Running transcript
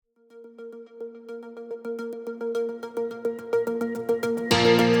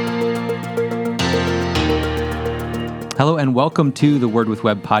Hello and welcome to the Word with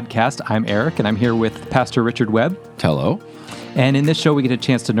Webb podcast. I'm Eric and I'm here with Pastor Richard Webb. Hello. And in this show, we get a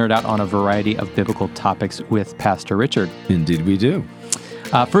chance to nerd out on a variety of biblical topics with Pastor Richard. Indeed we do.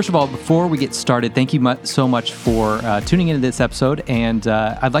 First of all, before we get started, thank you so much for tuning into this episode. And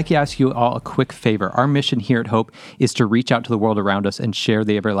I'd like to ask you all a quick favor. Our mission here at Hope is to reach out to the world around us and share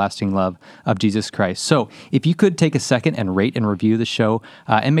the everlasting love of Jesus Christ. So if you could take a second and rate and review the show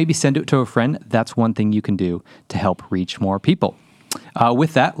and maybe send it to a friend, that's one thing you can do to help reach more people.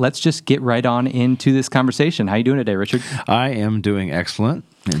 With that, let's just get right on into this conversation. How are you doing today, Richard? I am doing excellent,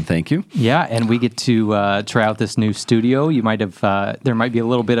 and thank you. Yeah, and we get to try out this new studio. You might have, there might be a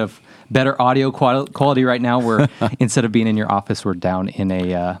little bit of better audio quality right now where instead of being in your office, we're down in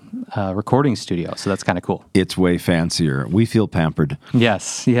a recording studio. So that's kind of cool. It's way fancier. We feel pampered.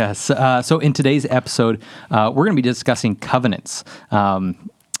 Yes. So in today's episode, we're going to be discussing covenants.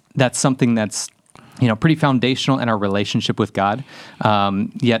 That's something that's pretty foundational in our relationship with God.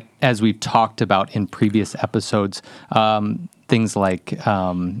 Yet, as we've talked about in previous episodes, things like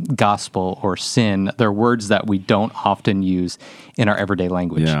gospel or sin, they're words that we don't often use in our everyday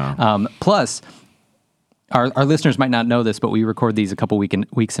language. Yeah. Plus, our listeners might not know this, but we record these a couple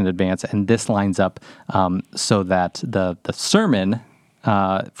weeks in advance, and this lines up so that the sermon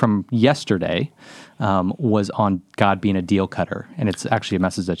from yesterday was on God being a deal cutter, and it's actually a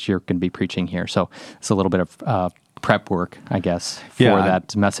message that you're going to be preaching here. So it's a little bit of prep work, I guess, for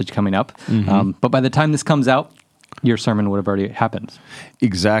that message coming up. Mm-hmm. But by the time this comes out, your sermon would have already happened.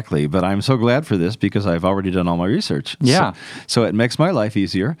 Exactly, but I'm so glad for this because I've already done all my research. Yeah, so it makes my life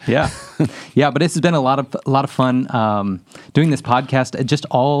easier. Yeah, yeah. But this has been a lot of fun doing this podcast. Just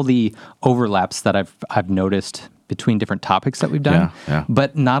all the overlaps that I've noticed between different topics that we've done. Yeah.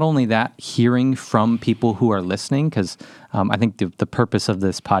 But not only that, hearing from people who are listening, because I think the purpose of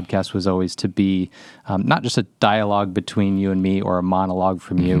this podcast was always to be not just a dialogue between you and me or a monologue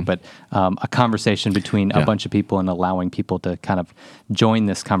from you, but a conversation between a bunch of people and allowing people to kind of join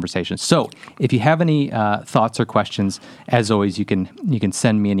this conversation. So if you have any thoughts or questions, as always, you can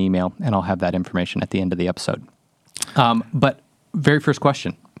send me an email and I'll have that information at the end of the episode. But very first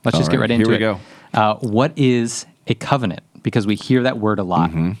question, let's just get right into it. Here we go. What is a covenant? Because we hear that word a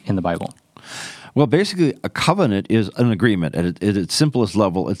lot in the Bible. Well, basically, a covenant is an agreement. At its simplest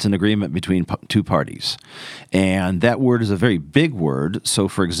level, it's an agreement between two parties. And that word is a very big word. So,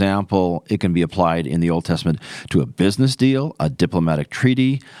 for example, it can be applied in the Old Testament to a business deal, a diplomatic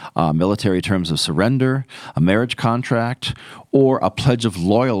treaty, military terms of surrender, a marriage contract, or a pledge of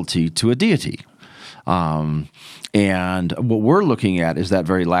loyalty to a deity. And what we're looking at is that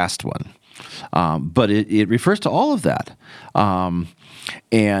very last one. But it refers to all of that.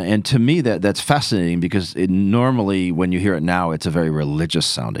 And to me, that's fascinating because normally when you hear it now, it's a very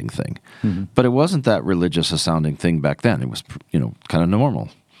religious-sounding thing. Mm-hmm. But it wasn't that religious a sounding thing back then. It was, kind of normal.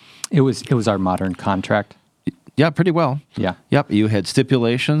 It was our modern contract. Yeah, pretty well. Yeah. Yep. You had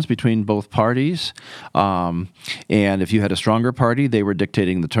stipulations between both parties. And if you had a stronger party, they were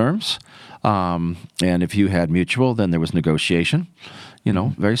dictating the terms. And if you had mutual, then there was negotiation.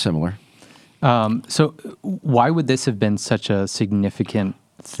 Very similar. So why would this have been such a significant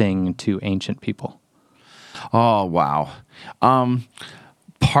thing to ancient people? Oh, wow.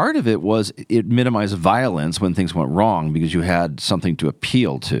 Part of it was it minimized violence when things went wrong because you had something to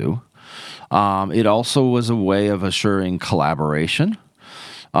appeal to. It also was a way of assuring collaboration.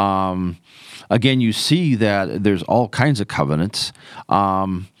 Again, you see that there's all kinds of covenants,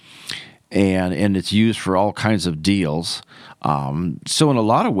 and it's used for all kinds of deals. So in a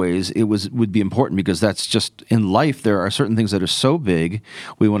lot of ways, it would be important because that's just, in life, there are certain things that are so big,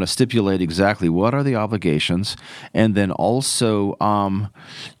 we want to stipulate exactly what are the obligations, and then also,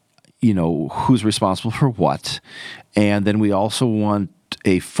 who's responsible for what. And then we also want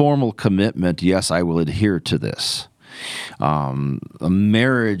a formal commitment, yes, I will adhere to this. A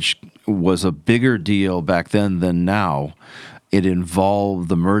marriage was a bigger deal back then than now. It involved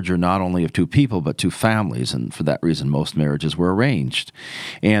the merger not only of two people, but two families, and for that reason, most marriages were arranged.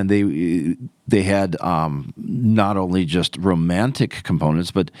 And they had not only just romantic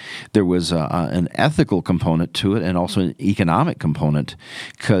components, but there was an ethical component to it and also an economic component,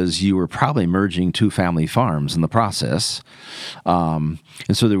 because you were probably merging two family farms in the process. And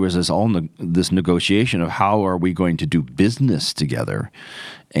so there was this negotiation of how are we going to do business together.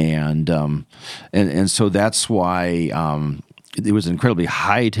 And so that's why it was an incredibly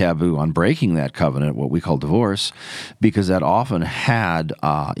high taboo on breaking that covenant, what we call divorce, because that often had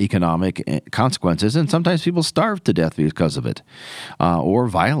economic consequences, and sometimes people starved to death because of it, or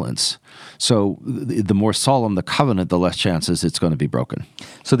violence. So the more solemn the covenant, the less chances it's going to be broken.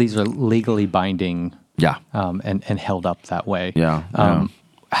 So these are legally binding Yeah. And held up that way. Yeah.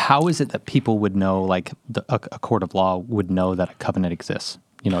 How is it that people would know, like a court of law would know that a covenant exists?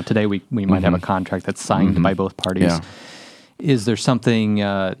 Today we might have a contract that's signed by both parties. Yeah. Is there something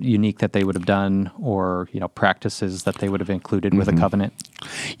unique that they would have done, or practices that they would have included with a covenant?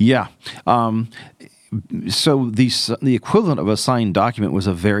 Yeah. So the equivalent of a signed document was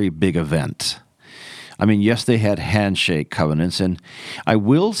a very big event. I mean, yes, they had handshake covenants, and I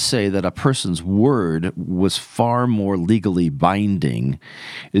will say that a person's word was far more legally binding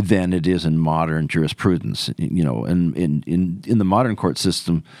than it is in modern jurisprudence. And in the modern court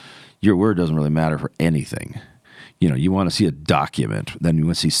system, your word doesn't really matter for anything. You want to see a document, then you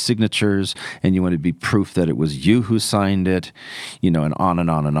want to see signatures, and you want to be proof that it was you who signed it, and on and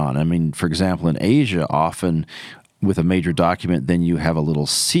on and on. I mean, for example, in Asia, often with a major document, then you have a little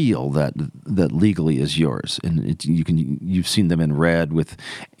seal that legally is yours, and you've seen them in red with,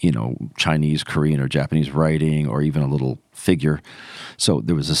 Chinese, Korean, or Japanese writing, or even a little figure. So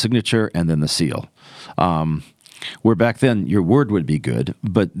there was a signature and then the seal. Where back then your word would be good,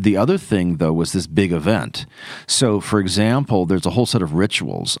 but the other thing, though, was this big event. So, for example, there's a whole set of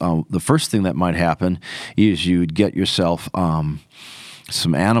rituals. The first thing that might happen is you'd get yourself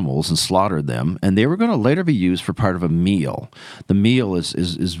some animals and slaughtered them, and they were going to later be used for part of a meal. The meal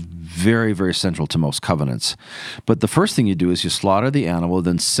is very, very central to most covenants. But the first thing you do is you slaughter the animal,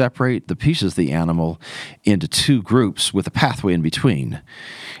 then separate the pieces of the animal into two groups with a pathway in between.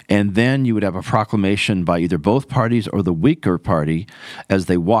 And then you would have a proclamation by either both parties or the weaker party as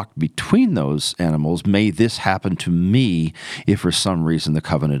they walked between those animals, may this happen to me if for some reason the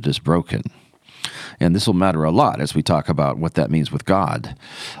covenant is broken. And this will matter a lot as we talk about what that means with God.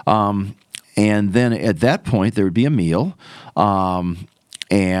 And then at that point, there would be a meal.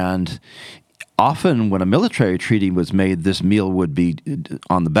 And often when a military treaty was made, this meal would be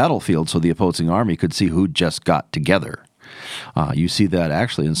on the battlefield so the opposing army could see who just got together. You see that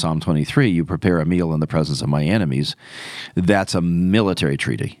actually in Psalm 23. You prepare a meal in the presence of my enemies. That's a military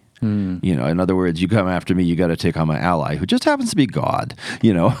treaty. In other words, you come after me, you got to take on my ally, who just happens to be God,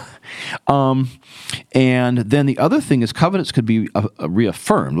 And then the other thing is covenants could be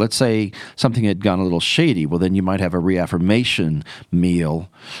reaffirmed. Let's say something had gone a little shady. Well, then you might have a reaffirmation meal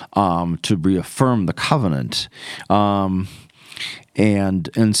to reaffirm the covenant. And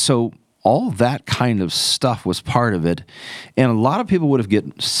so all that kind of stuff was part of it. And a lot of people would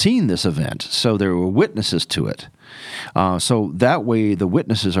have seen this event, so there were witnesses to it. So that way, the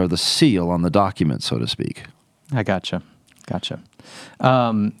witnesses are the seal on the document, so to speak. I gotcha.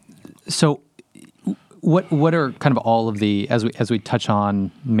 So, what are kind of all of the, as we touch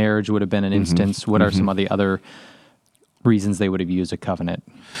on, marriage would have been an instance. What are some of the other reasons they would have used a covenant?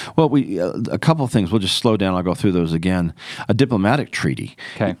 Well, a couple of things. We'll just slow down. I'll go through those again. A diplomatic treaty.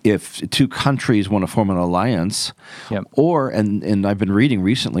 Okay. If two countries want to form an alliance, or, and I've been reading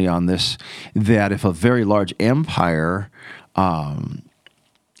recently on this, that if a very large empire,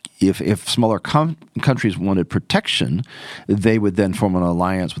 if smaller countries wanted protection, they would then form an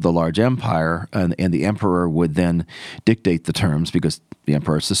alliance with a large empire, and the emperor would then dictate the terms because the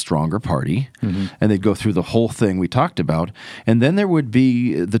emperor is the stronger party, and they'd go through the whole thing we talked about, and then there would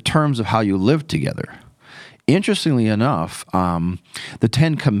be the terms of how you live together. Interestingly enough, the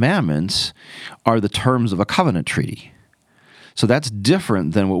Ten Commandments are the terms of a covenant treaty. So that's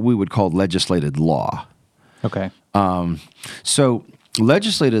different than what we would call legislated law. Okay. So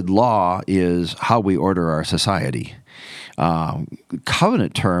legislated law is how we order our society.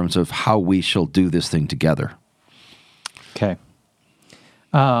 Covenant terms of how we shall do this thing together. Okay.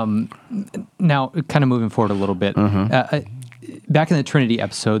 Now, kind of moving forward a little bit, back in the Trinity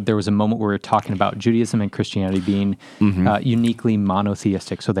episode, there was a moment where we were talking about Judaism and Christianity being uniquely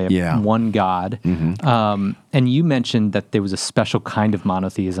monotheistic. So they have one God. And you mentioned that there was a special kind of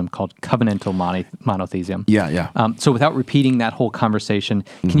monotheism called covenantal monotheism. So without repeating that whole conversation,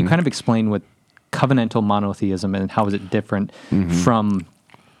 can you kind of explain what covenantal monotheism and how is it different from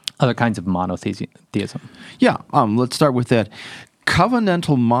other kinds of monotheism? Yeah, let's start with that.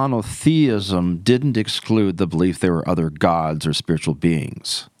 Covenantal monotheism didn't exclude the belief there were other gods or spiritual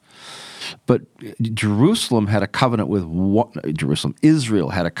beings. But Israel had a covenant with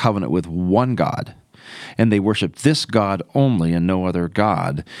one God, and they worshiped this God only and no other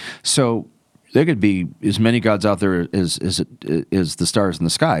God. So there could be as many gods out there as the stars in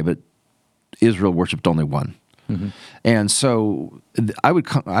the sky, but Israel worshiped only one. And so I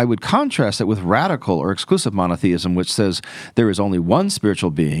would contrast it with radical or exclusive monotheism, which says there is only one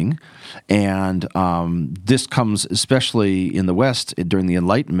spiritual being, and this comes especially in the West during the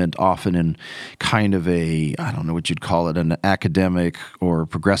Enlightenment, often in kind of I don't know what you'd call it, an academic or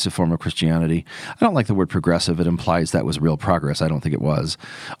progressive form of Christianity. I don't like the word progressive. It implies that was real progress. I don't think it was.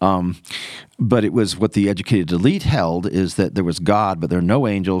 But it was what the educated elite held, is that there was God, but there are no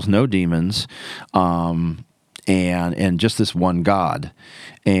angels, no demons, and just this one God,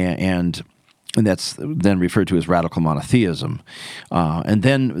 and that's then referred to as radical monotheism. And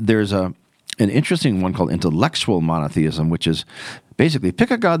then there's an interesting one called intellectual monotheism, which is basically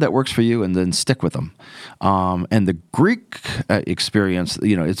pick a God that works for you and then stick with them. And the Greek experience,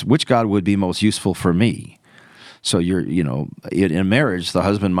 it's which God would be most useful for me. So in a marriage, the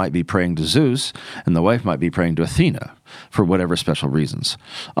husband might be praying to Zeus, and the wife might be praying to Athena for whatever special reasons.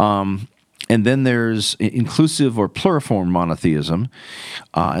 And then there's inclusive or pluriform monotheism.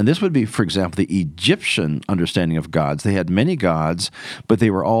 And this would be, for example, the Egyptian understanding of gods. They had many gods, but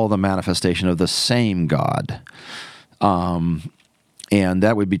they were all the manifestation of the same God. And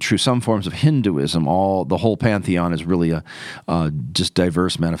that would be true some forms of Hinduism. The whole pantheon is really a just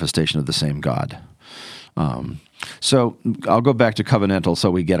diverse manifestation of the same God. So I'll go back to covenantal so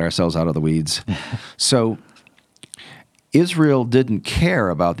we get ourselves out of the weeds. So Israel didn't care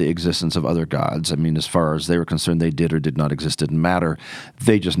about the existence of other gods. I mean, as far as they were concerned, they did or did not exist. Didn't matter.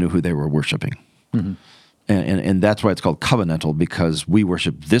 They just knew who they were worshiping. And that's why it's called covenantal, because we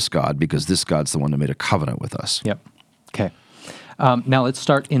worship this God because this God's the one that made a covenant with us. Yep. Okay. Now let's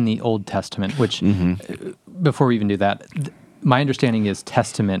start in the Old Testament, which before we even do that, my understanding is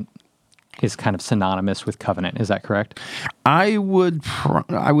testament is kind of synonymous with covenant. Is that correct? I would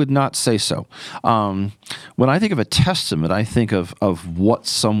not say so. When I think of a testament, I think of what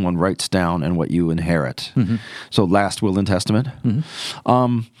someone writes down and what you inherit. So last will and testament.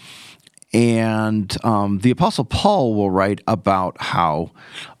 And the Apostle Paul will write about how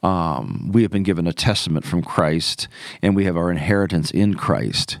we have been given a testament from Christ, and we have our inheritance in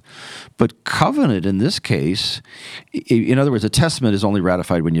Christ. But covenant in this case, in other words, a testament is only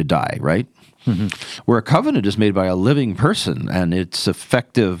ratified when you die, right? Where a covenant is made by a living person, and it's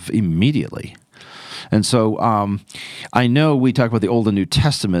effective immediately. And so I know we talk about the Old and New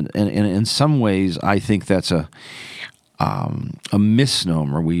Testament, and in some ways I think that's a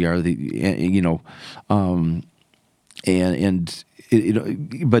misnomer. We are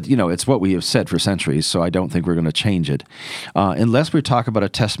but it's what we have said for centuries, so I don't think we're going to change it. Unless we talk about a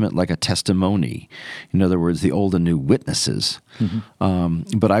testament like a testimony. In other words, the old and new witnesses.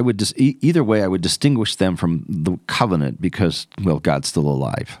 But I would either way, I would distinguish them from the covenant because, well, God's still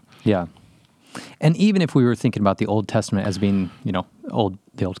alive. Yeah. And even if we were thinking about the Old Testament as being, the old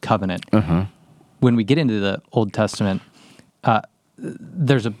covenant, when we get into the Old Testament,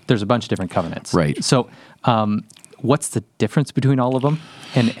 there's a bunch of different covenants. Right. So, what's the difference between all of them?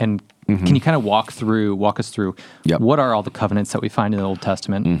 And can you kind of walk us through what are all the covenants that we find in the Old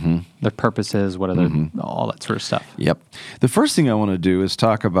Testament, their purposes, what are all that sort of stuff? Yep. The first thing I want to do is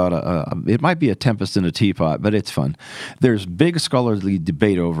talk about it might be a tempest in a teapot, but it's fun. There's big scholarly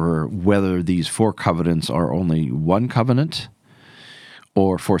debate over whether these 4 covenants are only one covenant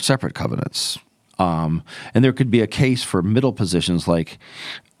or 4 separate covenants. And there could be a case for middle positions like,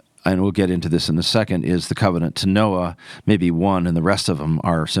 and we'll get into this in a second, is the covenant to Noah, maybe one, and the rest of them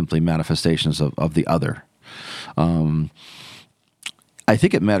are simply manifestations of the other. I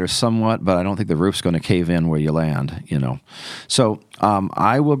think it matters somewhat, but I don't think the roof's going to cave in where you land, So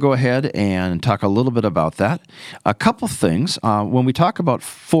I will go ahead and talk a little bit about that. A couple things. When we talk about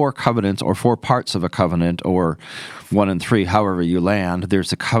 4 covenants or 4 parts of a covenant, or 1 and 3, however you land,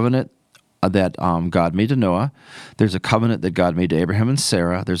 there's a covenant that God made to Noah. There's a covenant that God made to Abraham and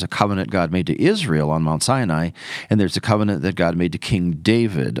Sarah. There's a covenant God made to Israel on Mount Sinai. And there's a covenant that God made to King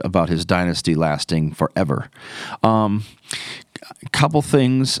David about his dynasty lasting forever. Couple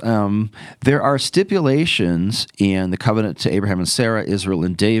things. There are stipulations in the covenant to Abraham and Sarah, Israel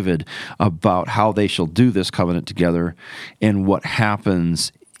and David, about how they shall do this covenant together and what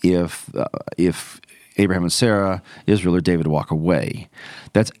happens if Abraham and Sarah, Israel or David walk away.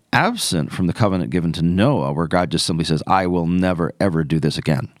 That's absent from the covenant given to Noah, where God just simply says, I will never, ever do this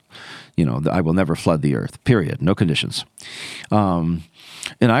again. I will never flood the earth, period. No conditions. And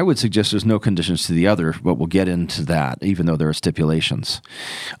I would suggest there's no conditions to the other, but we'll get into that, even though there are stipulations.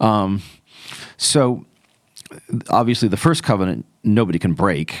 So obviously the first covenant nobody can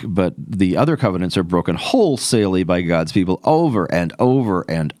break, but the other covenants are broken wholesalely by God's people over and over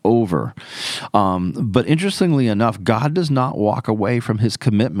and over. But interestingly enough, God does not walk away from his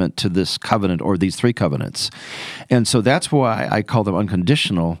commitment to this covenant or these three covenants. And so that's why I call them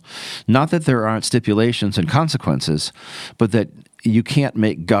unconditional. Not that there aren't stipulations and consequences, but that you can't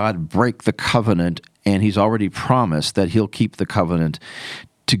make God break the covenant, and he's already promised that he'll keep the covenant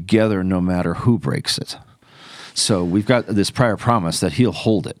together no matter who breaks it. So we've got this prior promise that he'll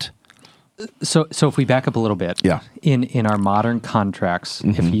hold it. So if we back up a little bit, Yeah. in our modern contracts,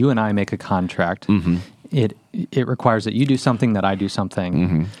 if you and I make a contract, it requires that you do something, that I do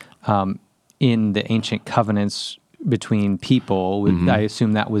something. In the ancient covenants between people, I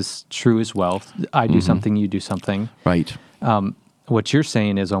assume that was true as well. I do something, you do something. Right. What you're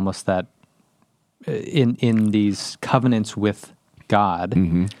saying is almost that in these covenants with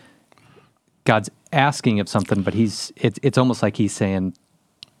God, God's asking of something, but it's almost like he's saying,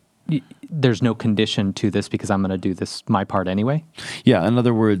 there's no condition to this because I'm going to do this, my part anyway. Yeah, in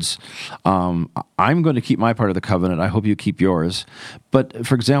other words, I'm going to keep my part of the covenant. I hope you keep yours. But,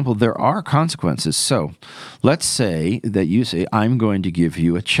 for example, there are consequences. So let's say that you say, I'm going to give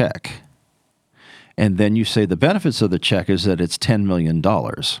you a check. And then you say the benefits of the check is that it's $10 million.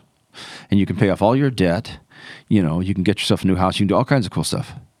 And you can pay off all your debt. You know, you can get yourself a new house. You can do all kinds of cool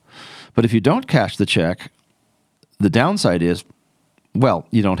stuff. But if you don't cash the check, the downside is, well,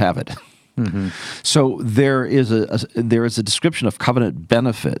 you don't have it. So there is a description of covenant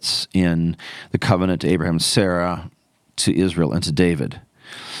benefits in the covenant to Abraham, Sarah, to Israel, and to David.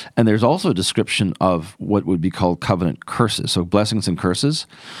 And there's also a description of what would be called covenant curses, so blessings and curses.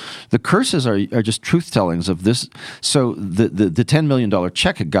 The curses are just truth-tellings of this. So the $10 million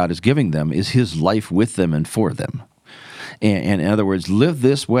check that God is giving them is his life with them and for them. And in other words, live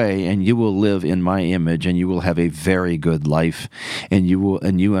this way, and you will live in my image, and you will have a very good life, and you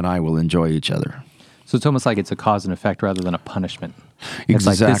and I will enjoy each other. So it's almost like it's a cause and effect rather than a punishment. Exactly. It's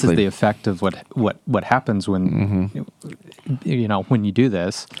like this is the effect of what happens when when you do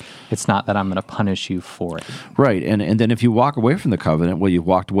this. It's not that I'm going to punish you for it. Right, and then if you walk away from the covenant, well, you've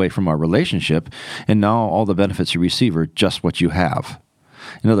walked away from our relationship, and now all the benefits you receive are just what you have.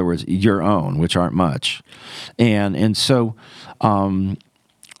 In other words, your own, which aren't much. And so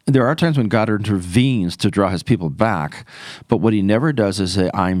there are times when God intervenes to draw his people back, but what he never does is say,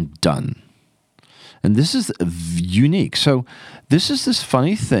 I'm done. And this is unique. So this is this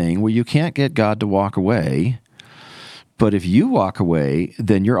funny thing where you can't get God to walk away, but if you walk away,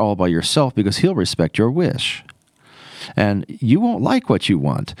 then you're all by yourself because he'll respect your wish. And you won't like what you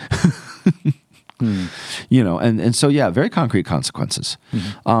want. You know, and so, yeah, very concrete consequences.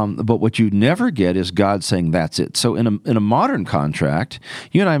 But what you never get is God saying, that's it. So in a modern contract,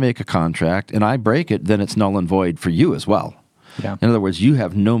 you and I make a contract, and I break it, then it's null and void for you as well. Yeah. In other words, you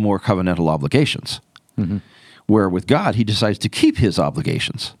have no more covenantal obligations. Where with God, he decides to keep his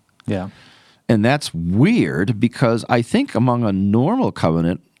obligations. Yeah. And that's weird because I think among a normal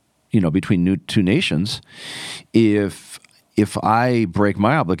covenant, between two nations, if I break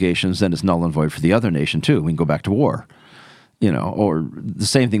my obligations, then it's null and void for the other nation too. We can go back to war. Or the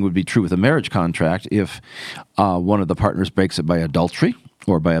same thing would be true with a marriage contract. If one of the partners breaks it by adultery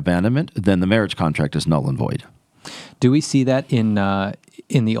or by abandonment, then the marriage contract is null and void. Do we see that in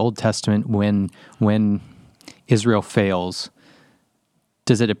the Old Testament when Israel fails?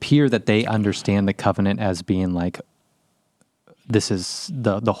 Does it appear that they understand the covenant as being like, this is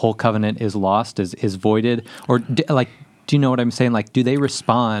the whole covenant is lost, is voided, or do you know what I'm saying? Like, do they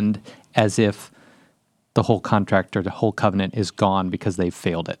respond as if the whole contract or the whole covenant is gone because they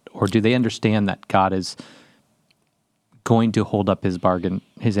failed it? Or do they understand that God is going to hold up his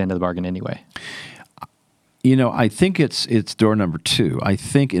end of the bargain anyway? I think it's door number two. I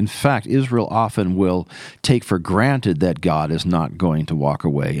think, in fact, Israel often will take for granted that God is not going to walk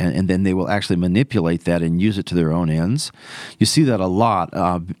away, and then they will actually manipulate that and use it to their own ends. You see that a lot,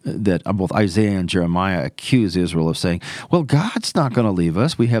 that both Isaiah and Jeremiah accuse Israel of saying, well, God's not going to leave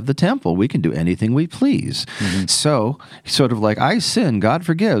us. We have the temple. We can do anything we please. So, sort of like, I sin, God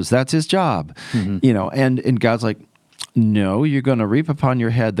forgives. That's his job. And God's like, no, you're going to reap upon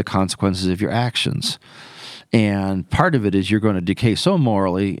your head the consequences of your actions. And part of it is you're going to decay so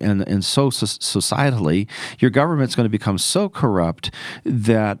morally and so societally, your government's going to become so corrupt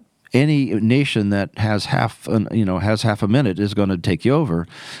that any nation that has half a minute is going to take you over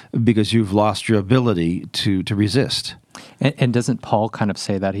because you've lost your ability to resist. And doesn't Paul kind of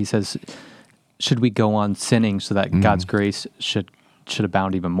say that? He says, should we go on sinning so that God's grace should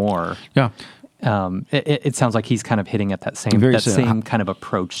abound even more? Yeah. it sounds like he's kind of hitting at that same kind of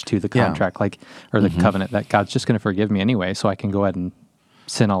approach to the contract, or the covenant, that God's just going to forgive me anyway, so I can go ahead and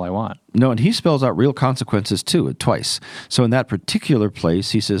sin all I want. No, and he spells out real consequences too, twice. So in that particular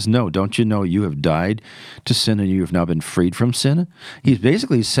place, he says, no, don't you know you have died to sin and you have now been freed from sin? He's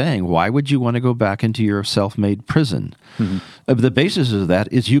basically saying, why would you want to go back into your self-made prison? The basis of that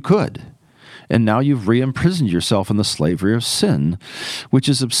is you could. And now you've re-imprisoned yourself in the slavery of sin, which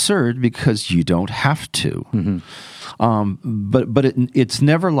is absurd because you don't have to. But it's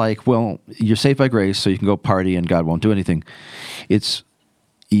never like, well, you're saved by grace, so you can go party and God won't do anything. It's,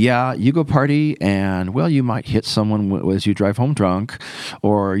 yeah, you go party and, well, you might hit someone as you drive home drunk,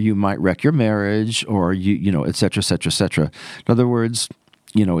 or you might wreck your marriage, or et cetera, et cetera, et cetera. In other words,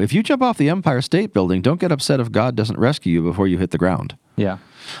 if you jump off the Empire State Building, don't get upset if God doesn't rescue you before you hit the ground. Yeah.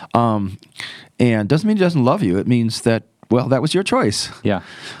 And doesn't mean he doesn't love you. It means that, well, that was your choice. Yeah.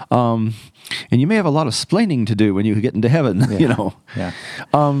 And you may have a lot of splaining to do when you get into heaven, Yeah.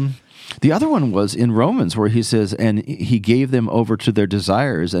 The other one was in Romans, where he says, and he gave them over to their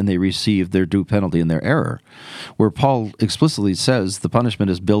desires, and they received their due penalty in their error, where Paul explicitly says the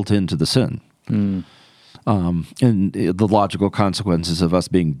punishment is built into the sin. And the logical consequences of us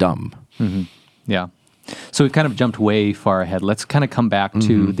being dumb. Yeah. So we've kind of jumped way far ahead. Let's kind of come back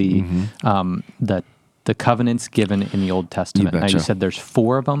to the covenants given in the Old Testament. Now you said there's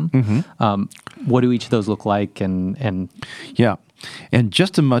 4 of them. What do each of those look like? And yeah. And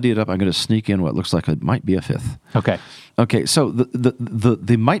just to muddy it up, I'm going to sneak in what looks like it might be a 5th. Okay, so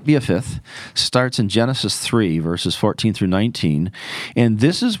the might be a 5th starts in Genesis 3, verses 14 through 19, and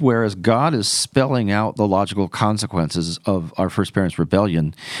this is where, as God is spelling out the logical consequences of our first parents'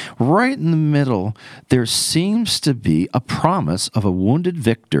 rebellion, right in the middle, there seems to be a promise of a wounded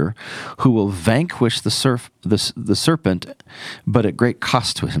victor who will vanquish the serpent, but at great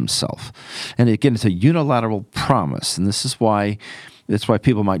cost to himself. And again, it's a unilateral promise, and this is why... That's why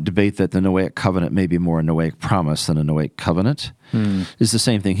people might debate that the Noahic covenant may be more a Noahic promise than a Noahic covenant. It's the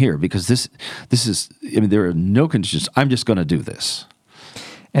same thing here, because this is, there are no conditions. I'm just going to do this.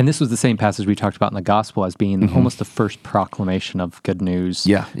 And this was the same passage we talked about in the gospel as being almost the first proclamation of good news.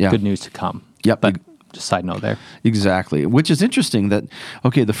 Yeah. Good news to come. Yep. But just side note there. Exactly. Which is interesting that,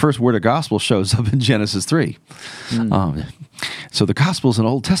 the first word of gospel shows up in Genesis 3. So the gospel is an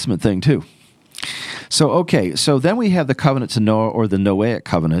Old Testament thing too. So then we have the covenant to Noah, or the Noahic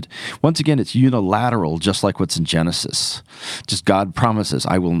covenant. Once again, it's unilateral, just like what's in Genesis. Just God promises,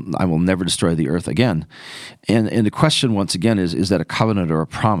 I will never destroy the earth again. And the question, once again, is that a covenant or a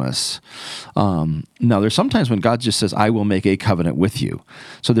promise? Now, there's sometimes when God just says, I will make a covenant with you.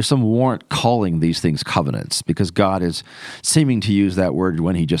 So there's some warrant calling these things covenants, because God is seeming to use that word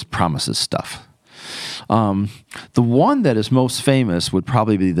when he just promises stuff. The one that is most famous would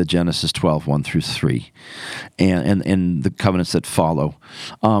probably be the Genesis 12, 1 through 3, and the covenants that follow.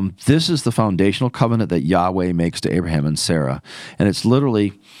 This is the foundational covenant that Yahweh makes to Abraham and Sarah, and it's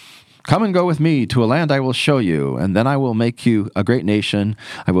literally, come and go with me to a land I will show you, and then I will make you a great nation.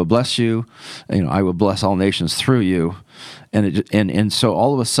 I will bless you. I will bless all nations through you. And so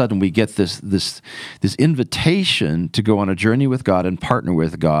all of a sudden we get this invitation to go on a journey with God and partner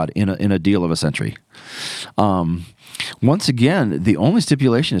with God in a deal of a century. Once again, the only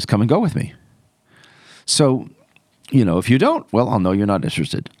stipulation is come and go with me. So, if you don't, well, I'll know you're not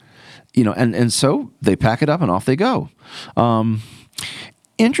interested. And so they pack it up and off they go.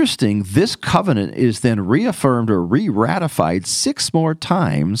 Interesting, this covenant is then reaffirmed or re-ratified 6 more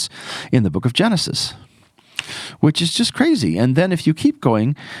times in the book of Genesis, which is just crazy. And then if you keep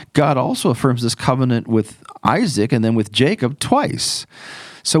going, God also affirms this covenant with Isaac and then with Jacob twice.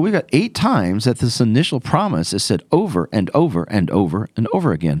 So we've got 8 times that this initial promise is said over and over and over and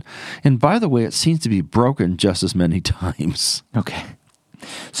over again. And by the way, it seems to be broken just as many times. Okay.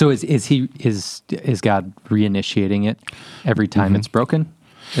 So is God reinitiating it every time it's broken?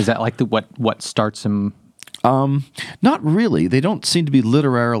 Is that like what starts him? Not really. They don't seem to be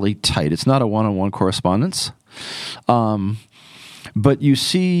literarily tight. It's not a one-on-one correspondence. But you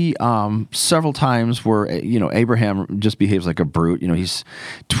see several times where Abraham just behaves like a brute. He's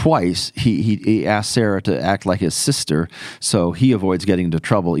twice he asked Sarah to act like his sister, so he avoids getting into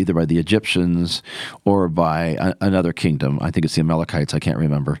trouble either by the Egyptians or by another kingdom. I think it's the Amalekites. I can't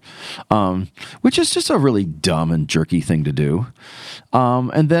remember. Which is just a really dumb and jerky thing to do.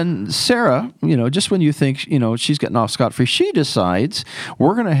 And then Sarah, just when you think she's getting off scot-free, she decides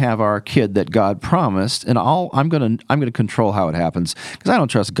we're going to have our kid that God promised, and I'm going to control how it happens, because I don't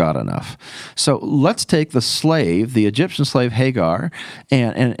trust God enough. So let's take the slave, the Egyptian slave Hagar,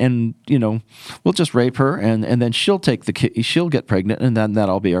 and we'll just rape her, and then she'll take the kid, she'll get pregnant, and then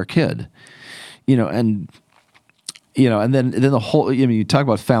that'll be our kid. and then the whole, you talk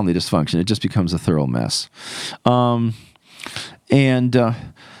about family dysfunction, it just becomes a thorough mess.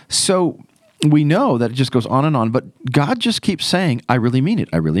 So we know that it just goes on and on, but God just keeps saying, I really mean it.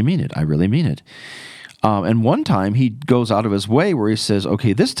 I really mean it. I really mean it. And one time he goes out of his way where he says,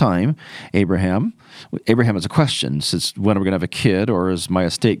 okay, this time, Abraham has a question. Says, when are we going to have a kid, or is my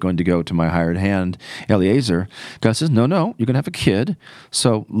estate going to go to my hired hand, Eliezer? God says, no, you're going to have a kid.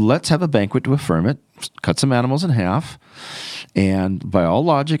 So let's have a banquet to affirm it. Cut some animals in half. And by all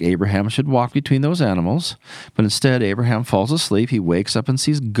logic, Abraham should walk between those animals. But instead, Abraham falls asleep. He wakes up and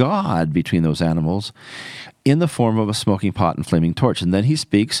sees God between those animals in the form of a smoking pot and flaming torch. And then he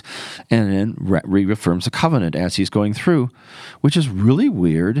speaks and then reaffirms the covenant as he's going through, which is really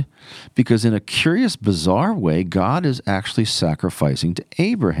weird because in a curious, bizarre way, God is actually sacrificing to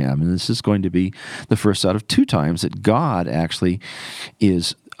Abraham. And this is going to be the first out of 2 times that God actually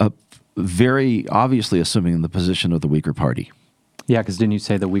is very obviously assuming the position of the weaker party. Yeah, because didn't you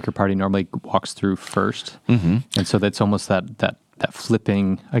say the weaker party normally walks through first? Mm-hmm. And so that's almost that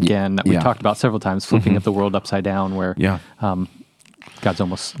flipping again that we talked about several times, flipping of the world upside down, where God's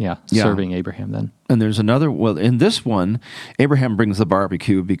almost serving Abraham then. And there's another. Well, in this one, Abraham brings the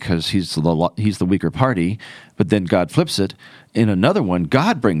barbecue because he's the weaker party, but then God flips it. In another one,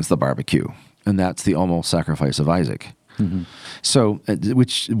 God brings the barbecue, and that's the almost sacrifice of Isaac. Mm-hmm. So,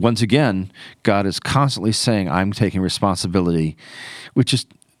 which once again, God is constantly saying, I'm taking responsibility, which is,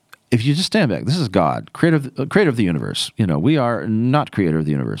 if you just stand back, this is God, creator of the universe. We are not creator of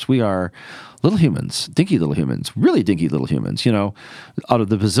the universe. We are little humans, dinky little humans, really dinky little humans. Out of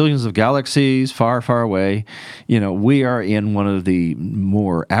the bazillions of galaxies far, far away, we are in one of the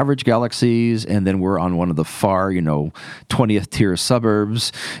more average galaxies, and then we're on one of the far, 20th tier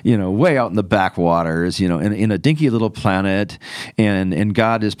suburbs, way out in the backwaters, in a dinky little planet, and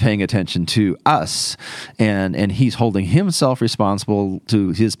God is paying attention to us, and he's holding himself responsible to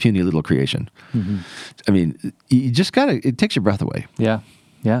his puny little creation. Mm-hmm. I mean, you just it takes your breath away. Yeah,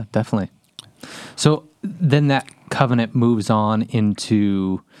 definitely. So then that covenant moves on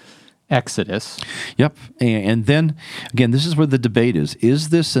into Exodus. Yep. And then, again, this is where the debate is. Is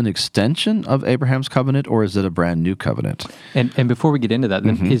this an extension of Abraham's covenant, or is it a brand new covenant? And before we get into that,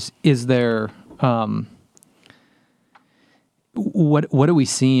 then is there... What are we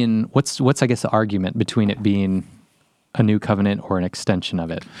seeing? What's I guess the argument between it being a new covenant or an extension of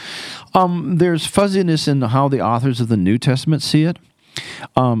it? There's fuzziness in how the authors of the New Testament see it.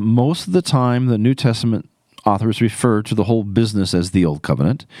 Most of the time, the New Testament authors refer to the whole business as the Old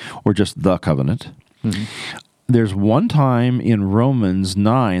Covenant, or just the covenant. Mm-hmm. There's one time in Romans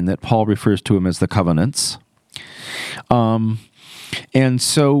 9 that Paul refers to them as the covenants. And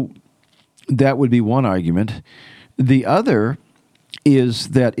so that would be one argument. The other is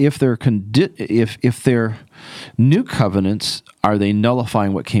that if they're new covenants, are they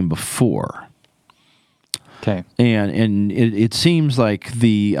nullifying what came before? Okay. And it seems like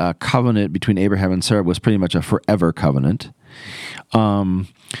the covenant between Abraham and Sarah was pretty much a forever covenant.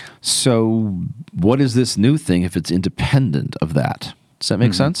 So what is this new thing if it's independent of that? Does that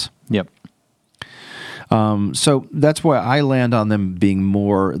make sense? Yep. So that's why I land on them being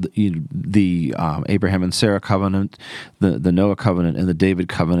more the Abraham and Sarah covenant, the Noah covenant, and the David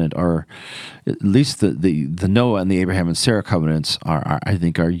covenant, are at least the Noah and the Abraham and Sarah covenants are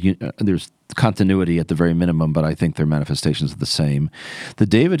there's continuity at the very minimum, but I think their manifestations are the same. The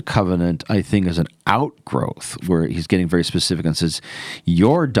David covenant, I think, is an outgrowth where he's getting very specific and says,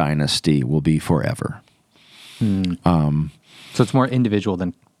 your dynasty will be forever. So it's more individual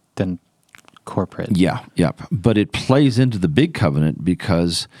than corporate. Yeah. But it plays into the big covenant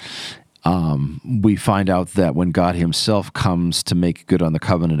because we find out that when God himself comes to make good on the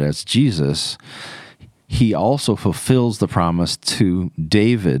covenant as Jesus, he also fulfills the promise to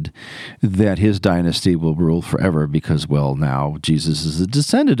David that his dynasty will rule forever because, well, now Jesus is a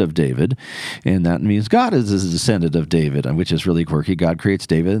descendant of David, and that means God is a descendant of David, which is really quirky. God creates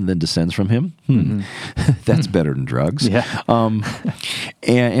David and then descends from him. That's better than drugs. Yeah.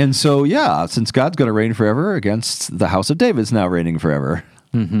 And so, since God's going to reign forever against the house of David's now reigning forever.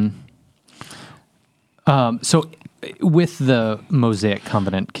 Mm-hmm. So with the Mosaic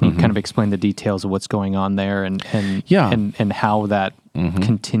covenant, can you kind of explain the details of what's going on there and how that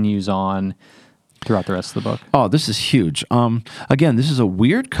continues on throughout the rest of the book? Oh, this is huge. Again, this is a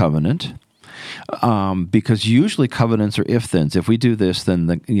weird covenant because usually covenants are if-thens. If we do this, then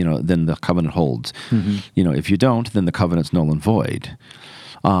the covenant holds. If you don't, then the covenant's null and void.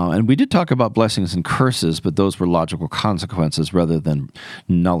 And we did talk about blessings and curses, but those were logical consequences rather than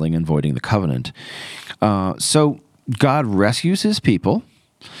nulling and voiding the covenant. So God rescues his people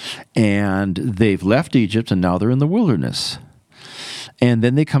And they've left Egypt, and now they're in the wilderness. And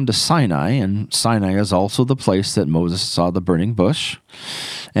then they come to Sinai, and Sinai is also the place that Moses saw the burning bush.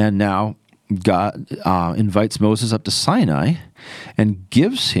 And now God invites Moses up to Sinai and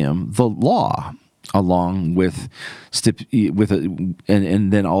gives him the law, along with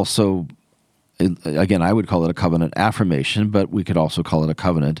and then also, again, I would call it a covenant affirmation, but we could also call it a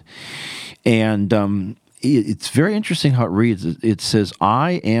covenant. And it's very interesting how it reads. It says,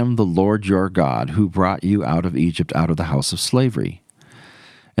 "I am the Lord your God who brought you out of Egypt, out of the house of slavery."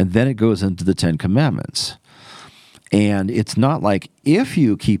 And then it goes into the 10 Commandments. And it's not like, if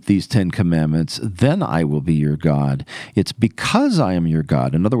you keep these 10 Commandments, then I will be your God. It's because I am your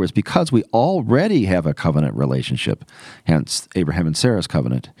God. In other words, because we already have a covenant relationship, hence Abraham and Sarah's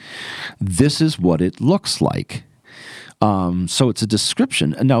covenant, this is what it looks like. So it's a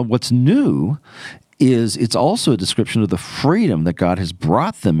description. And now what's new is it's also a description of the freedom that God has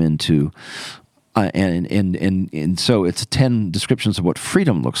brought them into. And so it's 10 descriptions of what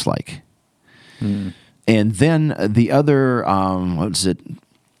freedom looks like. Mm. And then the other,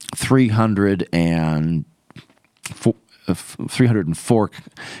 304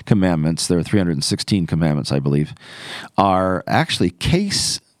 commandments, there are 316 commandments, I believe, are actually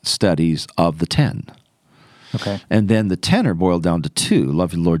case studies of the 10. Okay. And then the 10 are boiled down to 2.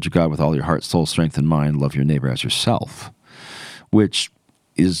 Love the Lord your God with all your heart, soul, strength, and mind. Love your neighbor as yourself, which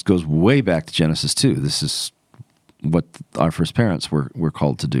goes way back to Genesis 2. This is what our first parents were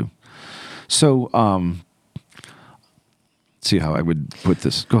called to do. So, see how I would put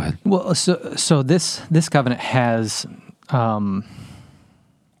this. Go ahead. Well, so this covenant has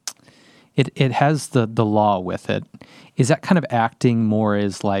it has the law with it. Is that kind of acting more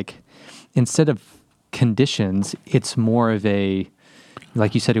as like, instead of conditions, it's more of a,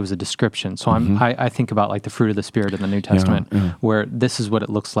 like you said, it was a description. So I think about like the fruit of the Spirit in the New Testament, where this is what it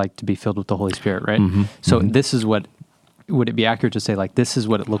looks like to be filled with the Holy Spirit, right? Mm-hmm. So this is what, would it be accurate to say, like, this is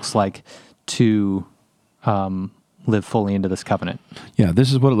what it looks like to live fully into this covenant? Yeah,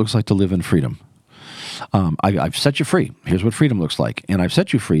 this is what it looks like to live in freedom. I've set you free. Here's what freedom looks like. And I've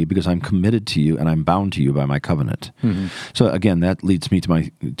set you free because I'm committed to you and I'm bound to you by my covenant. Mm-hmm. So again, that leads me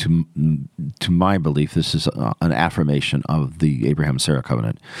to my belief this is an affirmation of the Abraham-Sarah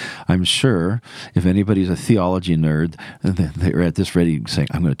covenant. I'm sure if anybody's a theology nerd, they're at this ready saying,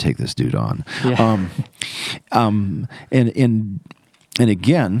 I'm going to take this dude on. Yeah. And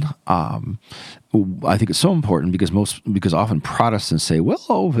again, I think it's so important because often Protestants say,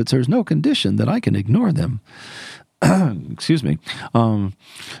 well, if there's no condition, then I can ignore them. Excuse me.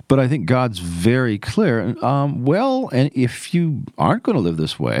 But I think God's very clear. And if you aren't going to live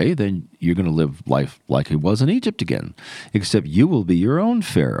this way, then you're going to live life like it was in Egypt again, except you will be your own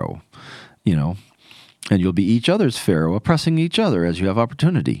Pharaoh, and you'll be each other's Pharaoh, oppressing each other as you have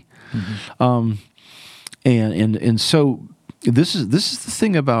opportunity. Mm-hmm. And so this is the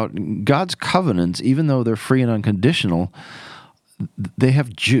thing about God's covenants. Even though they're free and unconditional, they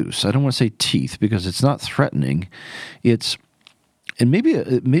have juice. I don't want to say teeth because it's not threatening. And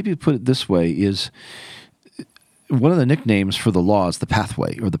maybe put it this way, is one of the nicknames for the law is the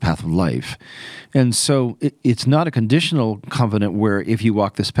pathway or the path of life. And so it's not a conditional covenant where if you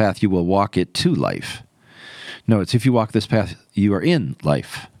walk this path, you will walk it to life. No, it's if you walk this path, you are in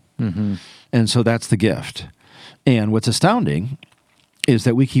life. Mm-hmm. And so that's the gift. And what's astounding is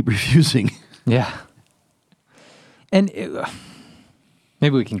that we keep refusing. Yeah. And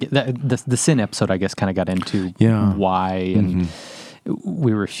maybe we can get that. The sin episode, I guess, kind of got into why and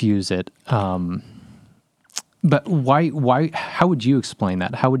we refuse it. But why? How would you explain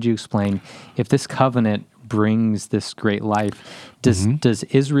that? How would you explain if this covenant brings this great life? Does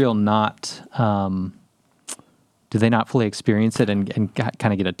Israel not? Do they not fully experience it and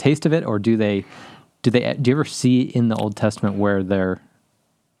kind of get a taste of it, or do they? Do you ever see in the Old Testament where they're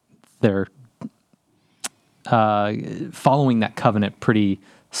following that covenant pretty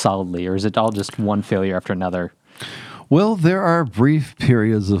solidly, or is it all just one failure after another? Well, there are brief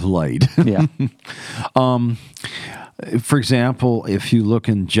periods of light. Yeah. For example, if you look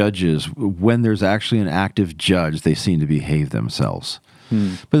in Judges, when there's actually an active judge, they seem to behave themselves.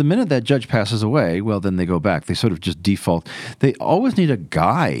 But the minute that judge passes away, well, then they go back. They sort of just default. They always need a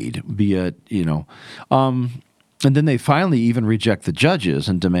guide, be it, and then they finally even reject the judges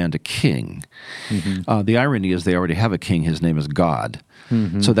and demand a king. Mm-hmm. The irony is they already have a king. His name is God.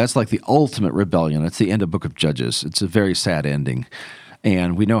 Mm-hmm. So that's like the ultimate rebellion. It's the end of Book of Judges. It's a very sad ending.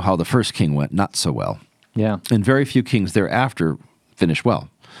 And we know how the first king went, not so well. Yeah. And very few kings thereafter finish well.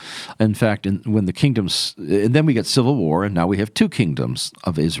 In fact, when the kingdoms, and then we get civil war, and now we have two kingdoms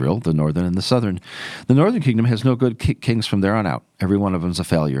of Israel, the northern and the southern. The northern kingdom has no good kings from there on out. Every one of them is a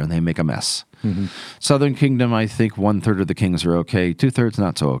failure, and they make a mess. Mm-hmm. Southern kingdom, I think 1/3 of the kings are okay, 2/3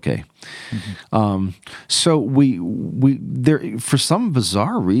 not so okay. Mm-hmm. So we there, for some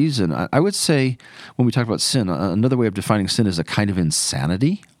bizarre reason, I would say when we talk about sin, another way of defining sin is a kind of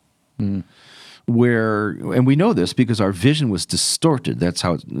insanity. Mm. And we know this because our vision was distorted. That's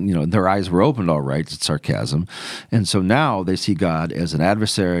how, their eyes were opened, all right, it's sarcasm. And so now they see God as an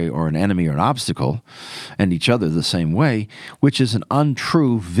adversary or an enemy or an obstacle, and each other the same way, which is an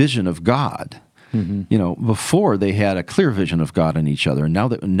untrue vision of God. Mm-hmm. Before they had a clear vision of God in each other, and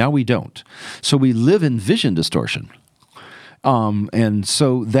now we don't. So we live in vision distortion. And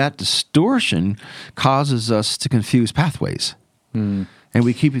so that distortion causes us to confuse pathways. Mm. And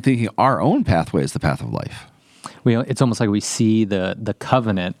we keep thinking our own pathway is the path of life. It's almost like we see the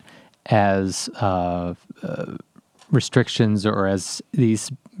covenant as restrictions or as these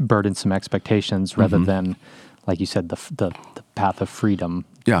burdensome expectations rather than, like you said, the path of freedom.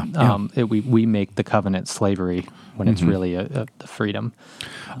 Yeah. We make the covenant slavery when it's really the freedom.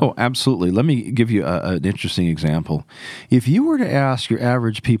 Oh, absolutely. Let me give you an interesting example. If you were to ask your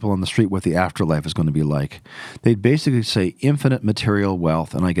average people on the street what the afterlife is going to be like, they'd basically say infinite material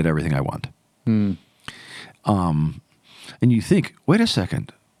wealth and I get everything I want. Mm. And you think, wait a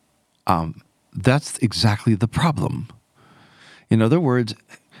second, that's exactly the problem. In other words,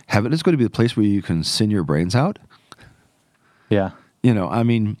 heaven is going to be the place where you can sin your brains out. Yeah.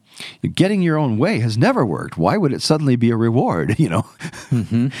 Getting your own way has never worked. Why would it suddenly be a reward,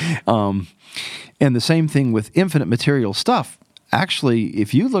 Mm-hmm. And the same thing with infinite material stuff. Actually,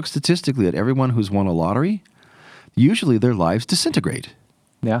 if you look statistically at everyone who's won a lottery, usually their lives disintegrate.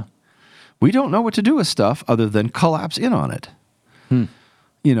 Yeah. We don't know what to do with stuff other than collapse in on it. And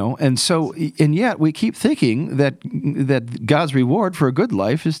yet we keep thinking that God's reward for a good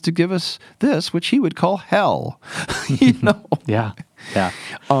life is to give us this, which he would call hell. Yeah. Yeah.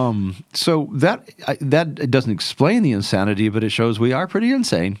 So that doesn't explain the insanity, but it shows we are pretty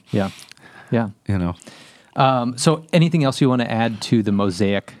insane. Yeah. Yeah. So anything else you want to add to the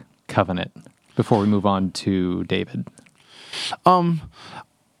Mosaic covenant before we move on to David?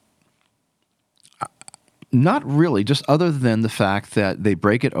 Not really, just other than the fact that they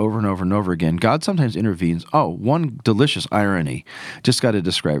break it over and over and over again. God sometimes intervenes. Oh, one delicious irony. Just got to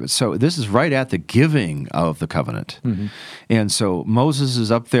describe it. So this is right at the giving of the covenant. Mm-hmm. And so Moses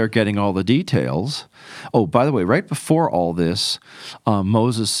is up there getting all the details. Oh, by the way, right before all this,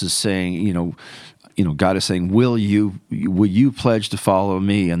 Moses is saying, God is saying, will you pledge to follow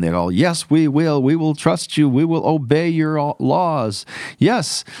me? And they're all, yes, we will trust you, we will obey your laws,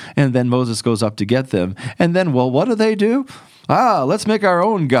 yes. And then Moses goes up to get them. And then, well, what do? Let's make our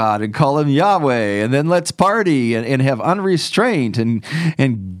own God and call him Yahweh, and then let's party and have unrestraint and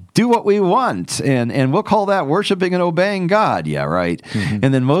do what we want, and we'll call that worshiping and obeying God. Yeah, right. Mm-hmm.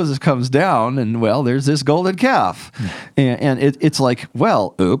 And then Moses comes down, and well, there's this golden calf, and it's like,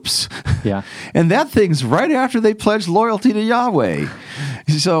 well, oops. Yeah. And that thing's right after they pledged loyalty to Yahweh.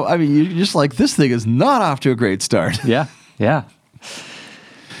 So you're just like, this thing is not off to a great start. Yeah. Yeah.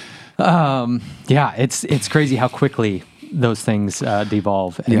 It's crazy how quickly those things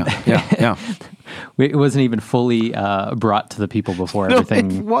devolve. Yeah. It wasn't even fully brought to the people before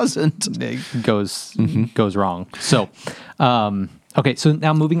everything it wasn't. Goes wrong. So, okay, so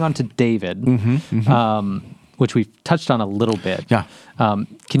now moving on to David, which we've touched on a little bit. Yeah.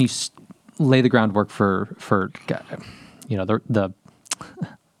 Can you lay the groundwork for the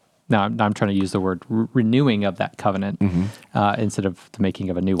now I'm trying to use the word renewing of that covenant instead of the making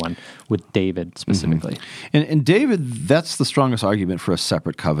of a new one with David specifically. Mm-hmm. And David, that's the strongest argument for a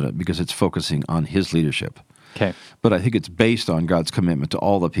separate covenant because it's focusing on his leadership. Okay. But I think it's based on God's commitment to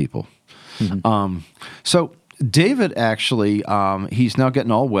all the people. Mm-hmm. So David actually, he's now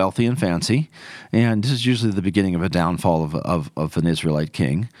getting all wealthy and fancy, and this is usually the beginning of a downfall of an Israelite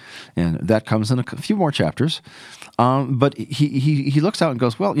king, and that comes in a few more chapters. But he looks out and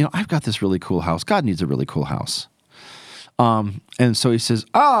goes, well, I've got this really cool house. God needs a really cool house. And so he says,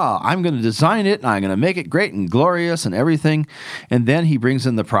 I'm going to design it, and I'm going to make it great and glorious and everything. And then he brings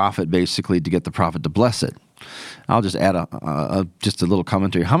in the prophet basically to get the prophet to bless it. I'll just add just a little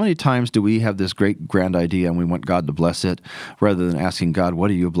commentary. How many times do we have this great grand idea and we want God to bless it rather than asking God,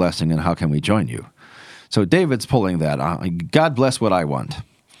 what are you blessing and how can we join you? So David's pulling that. God bless what I want.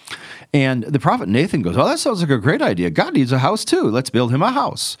 And the prophet Nathan goes, that sounds like a great idea. God needs a house too. Let's build him a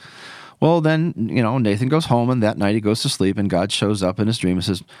house. Well, then, Nathan goes home, and that night he goes to sleep, and God shows up in his dream and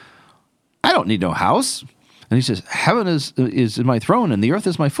says, I don't need no house. And he says, heaven is my throne and the earth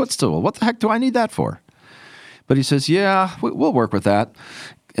is my footstool. What the heck do I need that for? But he says, yeah, we'll work with that.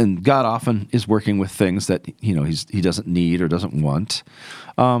 And God often is working with things that, he doesn't need or doesn't want.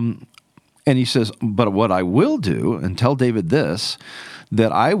 And he says, but what I will do, and tell David this,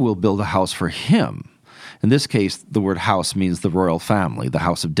 that I will build a house for him. In this case, the word house means the royal family, the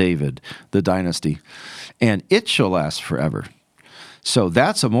house of David, the dynasty. And it shall last forever. So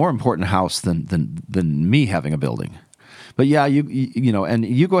that's a more important house than me having a building. But yeah, and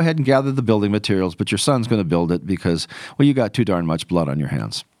you go ahead and gather the building materials, but your son's going to build it because, well, you got too darn much blood on your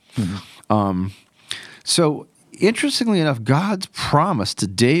hands. Mm-hmm. So interestingly enough, God's promise to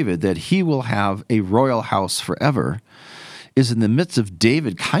David that he will have a royal house forever is in the midst of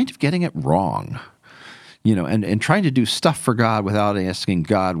David kind of getting it wrong, and trying to do stuff for God without asking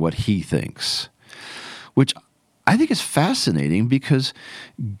God what he thinks, which I think is fascinating because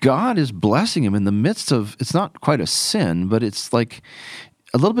God is blessing him in the midst of, it's not quite a sin, but it's like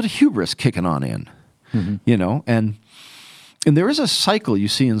a little bit of hubris kicking on in, and there is a cycle you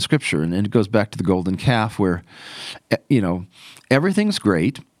see in Scripture, and it goes back to the golden calf where, everything's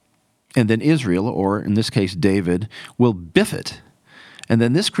great, and then Israel, or in this case David, will biff it. And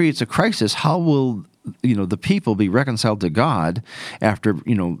then this creates a crisis. How will the people be reconciled to God after,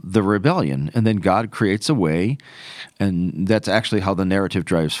 the rebellion? And then God creates a way, and that's actually how the narrative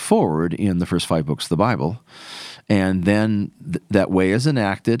drives forward in the first 5 books of the Bible. And then that way is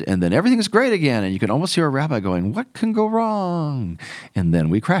enacted, and then everything is great again, and you can almost hear a rabbi going, what can go wrong? And then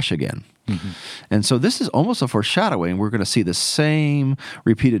we crash again. Mm-hmm. And so this is almost a foreshadowing. We're going to see the same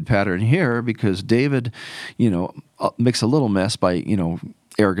repeated pattern here because David, makes a little mess by,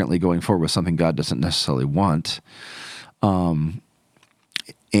 arrogantly going forward with something God doesn't necessarily want,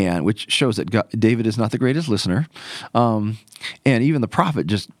 and which shows that David is not the greatest listener. And even the prophet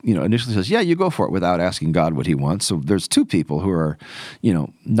just, initially says, yeah, you go for it without asking God what he wants. So there's 2 people who are,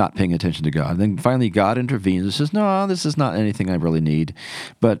 not paying attention to God. And then finally God intervenes and says, no, this is not anything I really need.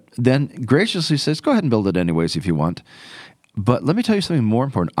 But then graciously says, go ahead and build it anyways if you want. But let me tell you something more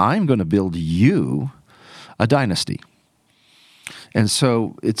important. I'm going to build you a dynasty. And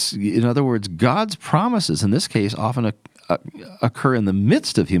so it's, in other words, God's promises in this case often occur in the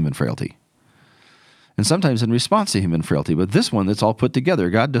midst of human frailty, and sometimes in response to human frailty. But this one, it's all put together.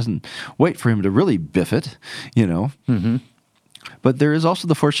 God doesn't wait for him to really biff it, Mm-hmm. But there is also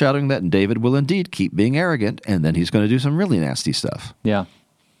the foreshadowing that David will indeed keep being arrogant, and then he's going to do some really nasty stuff. Yeah.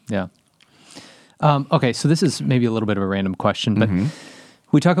 Okay, so this is maybe a little bit of a random question, but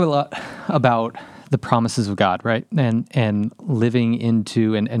we talk a lot about the promises of God, right? And living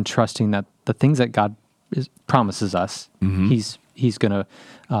into and trusting that the things that God promises us, he's gonna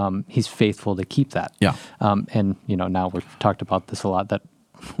he's faithful to keep that. Yeah. And now we've talked about this a lot that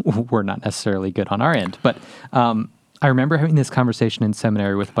we're not necessarily good on our end, but I remember having this conversation in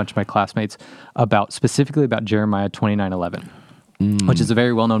seminary with a bunch of my classmates specifically about Jeremiah 29:11. Which is a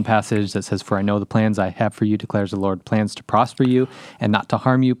very well-known passage that says, "For I know the plans I have for you, declares the Lord, plans to prosper you and not to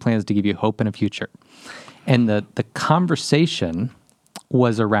harm you, plans to give you hope and a future." And the conversation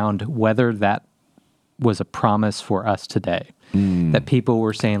was around whether that was a promise for us today. That people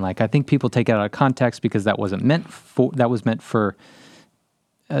were saying, I think people take it out of context because that was meant for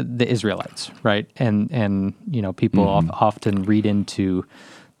the Israelites, right? And people often read into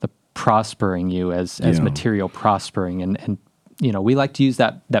the prospering you as material prospering, and we like to use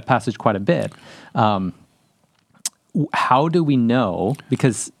that passage quite a bit. How do we know?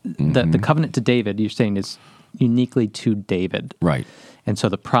 Because the covenant to David, you're saying, is uniquely to David. Right. And so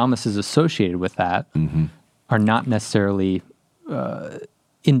the promises associated with that are not necessarily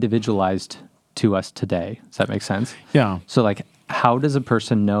individualized to us today. Does that make sense? Yeah. So, how does a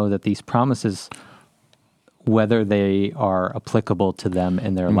person know that these promises, whether they are applicable to them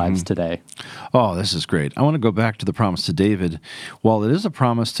in their lives today? Oh, this is great. I want to go back to the promise to David. While it is a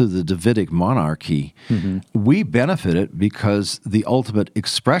promise to the Davidic monarchy, we benefit it because the ultimate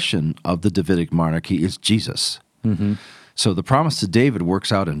expression of the Davidic monarchy is Jesus. So the promise to David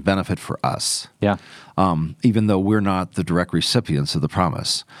works out in benefit for us, even though we're not the direct recipients of the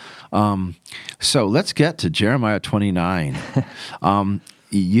promise. So let's get to Jeremiah 29.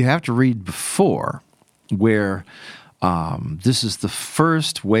 You have to read before, where this is the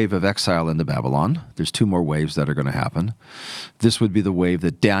first wave of exile into Babylon. There's 2 more waves that are going to happen. This would be the wave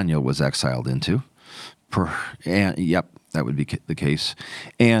that Daniel was exiled into. That would be the case.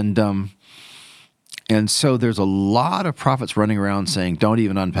 And so there's a lot of prophets running around saying, don't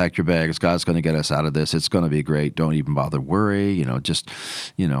even unpack your bags. God's going to get us out of this. It's going to be great. Don't even bother worry.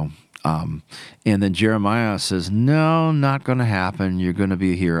 And then Jeremiah says, no, not going to happen. You're going to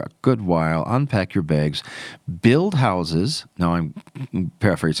be here a good while. Unpack your bags. Build houses. Now I'm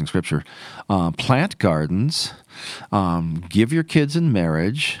paraphrasing scripture. Plant gardens. Give your kids in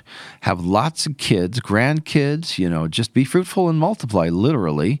marriage. Have lots of kids, grandkids. Just be fruitful and multiply,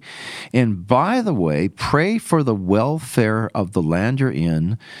 literally. And by the way, pray for the welfare of the land you're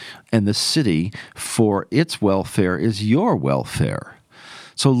in and the city, for its welfare is your welfare.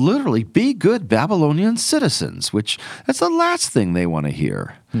 So literally, be good Babylonian citizens, which that's the last thing they want to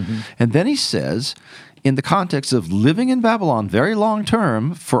hear. Mm-hmm. And then he says, in the context of living in Babylon very long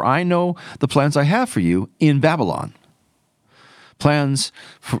term, for I know the plans I have for you in Babylon. Plans,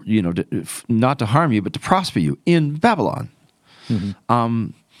 for, not to harm you, but to prosper you in Babylon. Mm-hmm.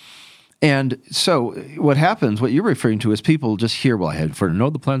 And so what happens, what you're referring to is people just hear, well, I had for to know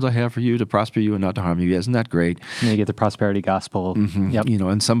the plans I have for you to prosper you and not to harm you. Isn't that great? And you get the prosperity gospel. Mm-hmm. Yep.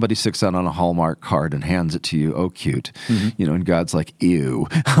 And somebody sticks that on a Hallmark card and hands it to you. Oh, cute. Mm-hmm. And God's like, ew.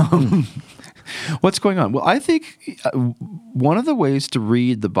 What's going on? Well, I think one of the ways to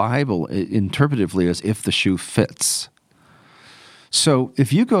read the Bible interpretively is if the shoe fits. So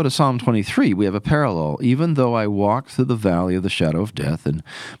if you go to Psalm 23, we have a parallel. Even though I walk through the valley of the shadow of death, and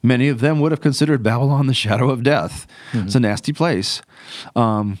many of them would have considered Babylon the shadow of death. Mm-hmm. It's a nasty place.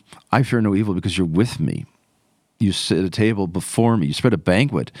 I fear no evil because you're with me. You sit at a table before me. You spread a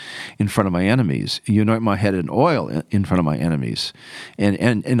banquet in front of my enemies. You anoint my head in oil in front of my enemies.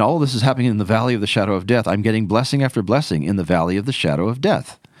 And all this is happening in the valley of the shadow of death. I'm getting blessing after blessing in the valley of the shadow of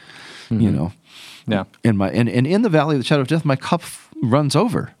death. Mm-hmm. Yeah. And in the valley of the shadow of death, my cup runs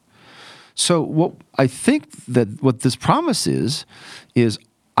over. So what I think that what this promise is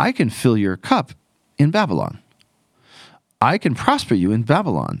I can fill your cup in Babylon. I can prosper you in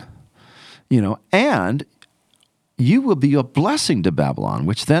Babylon. And you will be a blessing to Babylon,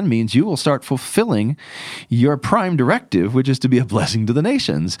 which then means you will start fulfilling your prime directive, which is to be a blessing to the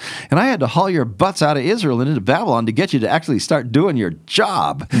nations. And I had to haul your butts out of Israel and into Babylon to get you to actually start doing your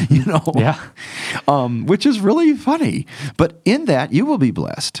job, Yeah. Which is really funny. But in that, you will be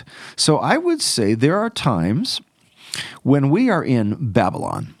blessed. So I would say there are times when we are in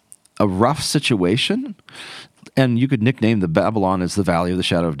Babylon, a rough situation, and you could nickname the Babylon as the valley of the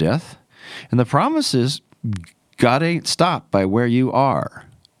shadow of death. And the promise is, God ain't stopped by where you are.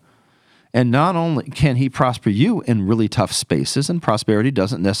 And not only can he prosper you in really tough spaces, and prosperity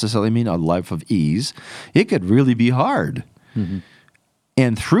doesn't necessarily mean a life of ease. It could really be hard. Mm-hmm.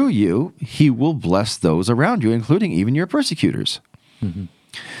 And through you, he will bless those around you, including even your persecutors. Mm-hmm.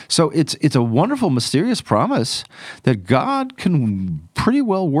 So it's a wonderful, mysterious promise that God can pretty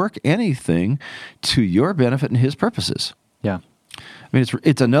well work anything to your benefit and his purposes. Yeah. I mean,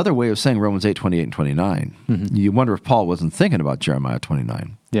 it's another way of saying Romans 8, 28 and 29. Mm-hmm. You wonder if Paul wasn't thinking about Jeremiah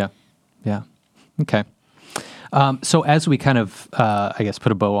 29. Yeah. Okay. So as we kind of,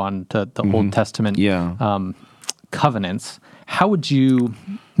 put a bow on to the mm-hmm. Old Testament covenants, how would you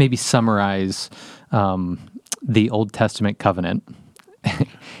maybe summarize the Old Testament covenant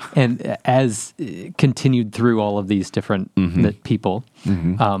and as continued through all of these different mm-hmm. people?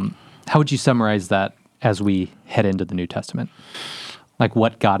 Mm-hmm. How would you summarize that as we head into the New Testament? Like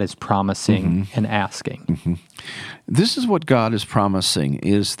what God is promising mm-hmm. and asking. Mm-hmm. This is what God is promising,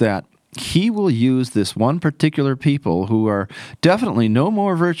 is that he will use this one particular people who are definitely no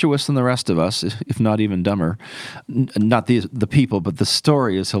more virtuous than the rest of us, if not even dumber. Not the people, but the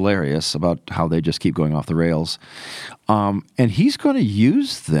story is hilarious about how they just keep going off the rails. And he's going to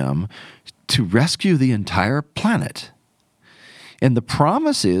use them to rescue the entire planet. And the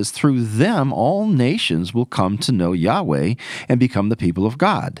promise is, through them, all nations will come to know Yahweh and become the people of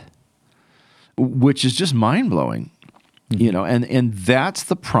God, which is just mind-blowing. Mm-hmm. And that's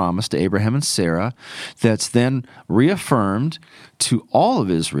the promise to Abraham and Sarah that's then reaffirmed to all of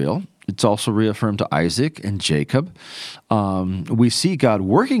Israel. It's also reaffirmed to Isaac and Jacob. We see God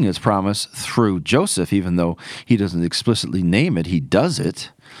working his promise through Joseph, even though he doesn't explicitly name it, he does it.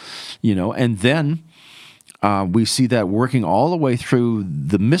 And then we see that working all the way through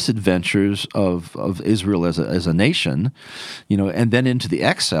the misadventures of Israel as a nation, and then into the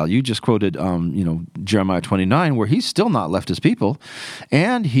exile. You just quoted, Jeremiah 29, where he's still not left his people,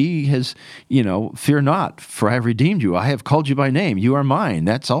 and he has, fear not, for I have redeemed you. I have called you by name. You are mine.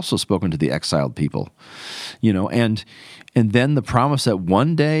 That's also spoken to the exiled people, and then the promise that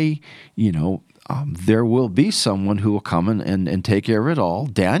one day, there will be someone who will come and take care of it all.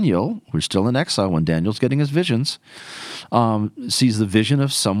 Daniel, we're still in exile when Daniel's getting his visions, sees the vision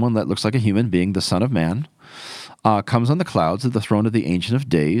of someone that looks like a human being, the Son of Man, comes on the clouds of the throne of the Ancient of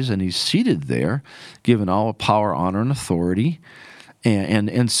Days, and he's seated there, given all power, honor, and authority.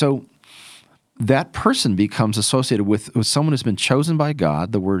 And so that person becomes associated with someone who's been chosen by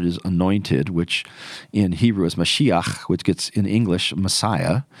God. The word is anointed, which in Hebrew is Mashiach, which gets in English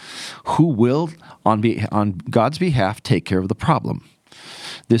Messiah, who will, on God's behalf, take care of the problem.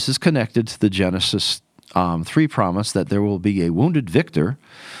 This is connected to the Genesis 3 promise that there will be a wounded victor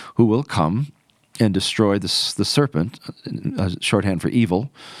who will come and destroy the serpent, shorthand for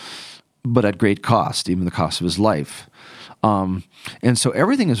evil, but at great cost, even the cost of his life. And so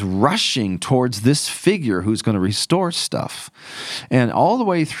everything is rushing towards this figure who's going to restore stuff. And all the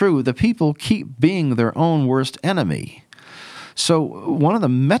way through, the people keep being their own worst enemy. So one of the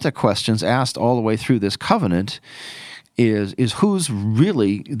meta questions asked all the way through this covenant is who's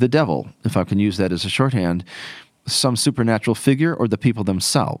really the devil, if I can use that as a shorthand, some supernatural figure or the people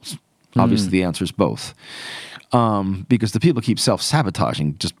themselves? Obviously, the answer is both. Because the people keep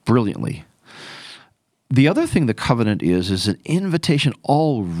self-sabotaging just brilliantly. The other thing the covenant is an invitation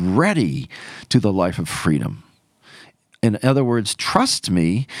already to the life of freedom. In other words, trust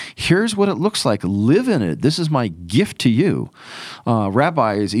me, here's what it looks like. Live in it. This is my gift to you.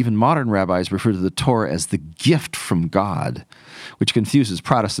 Rabbis, even modern rabbis, refer to the Torah as the gift from God, which confuses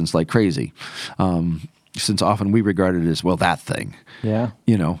Protestants like crazy, since often we regard it as, well, that thing. Yeah.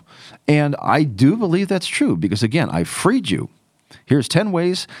 And I do believe that's true because, again, I freed you. Here's 10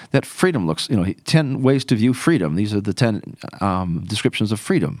 ways that freedom looks, 10 ways to view freedom. These are the 10 descriptions of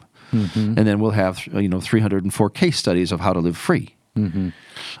freedom. Mm-hmm. And then we'll have, 304 case studies of how to live free.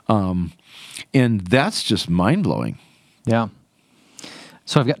 Mm-hmm. And that's just mind-blowing. Yeah.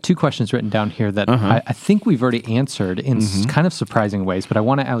 So I've got two questions written down here that I think we've already answered in kind of surprising ways, but I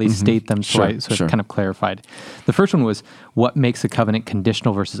want to at least state them so it's kind of clarified. The first one was, what makes a covenant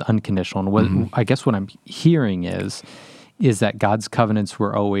conditional versus unconditional? And what, I guess what I'm hearing is that God's covenants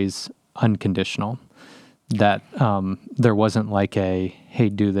were always unconditional, that there wasn't like a, hey,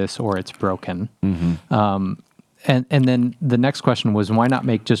 do this or it's broken. And then the next question was, why not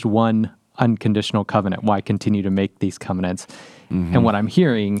make just one unconditional covenant? Why continue to make these covenants? And what I'm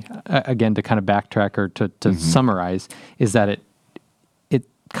hearing, again, to kind of backtrack or to summarize, is that it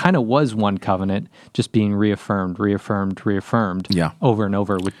kind of was one covenant, just being reaffirmed over and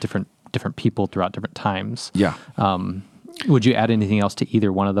over with different people throughout different times. Yeah. Would you add anything else to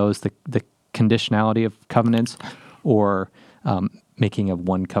either one of those, the conditionality of covenants or making of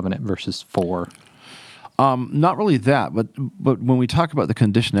one covenant versus four? Not really that, but when we talk about the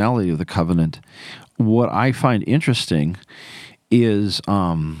conditionality of the covenant, what I find interesting is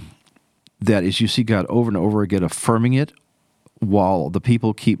that as you see God over and over again affirming it while the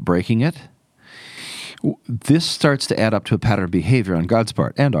people keep breaking it, this starts to add up to a pattern of behavior on God's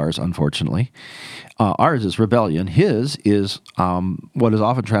part, and ours, unfortunately. Ours is rebellion. His is what is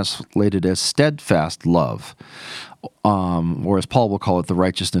often translated as steadfast love, or as Paul will call it, the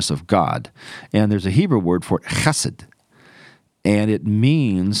righteousness of God. And there's a Hebrew word for it, chesed. And it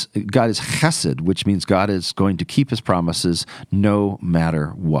means, God is chesed, which means God is going to keep his promises no matter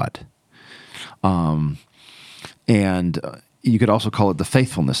what. And you could also call it the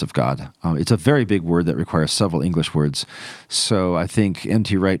faithfulness of God. It's a very big word that requires several English words. So I think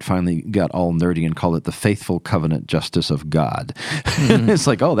N.T. Wright finally got all nerdy and called it the faithful covenant justice of God. It's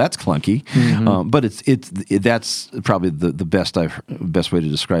like, oh, that's clunky. But that's probably the best way to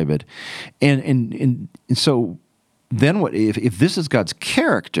describe it. And so then what if this is God's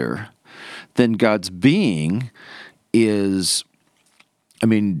character, then God's being is,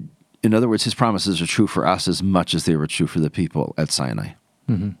 in other words, his promises are true for us as much as they were true for the people at Sinai.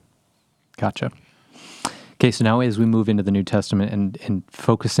 Gotcha. Okay, so now as we move into the New Testament and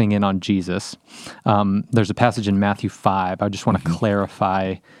focusing in on Jesus, there's a passage in Matthew 5. I just want to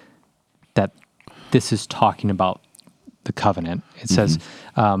clarify that this is talking about the covenant. It says,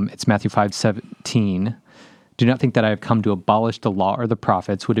 it's Matthew 5:17. Do not think that I have come to abolish the law or the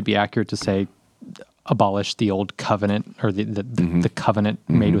prophets. Would it be accurate to say abolish the old covenant or the covenant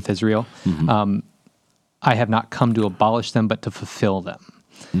made with Israel? I have not come to abolish them, but to fulfill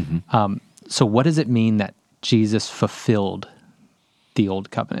them. So what does it mean that Jesus fulfilled the old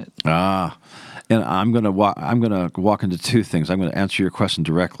covenant? And I'm going to walk into two things. I'm going to answer your question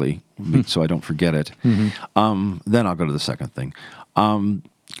directly so I don't forget it. Then I'll go to the second thing.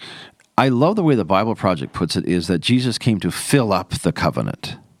 I love the way the Bible Project puts it, is that Jesus came to fill up the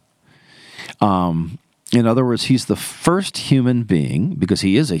covenant. In other words, he's the first human being, because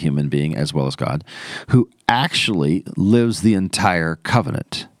he is a human being as well as God, who actually lives the entire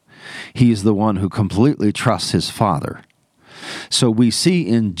covenant. He's the one who completely trusts his Father. So we see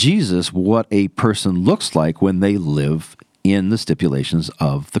in Jesus what a person looks like when they live in the stipulations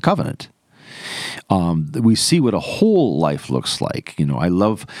of the covenant. we see what a whole life looks like. I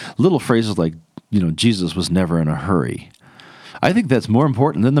love little phrases like, Jesus was never in a hurry. I think that's more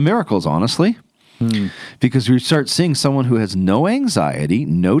important than the miracles, honestly. Because we start seeing someone who has no anxiety,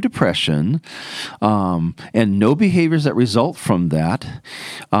 no depression, and no behaviors that result from that,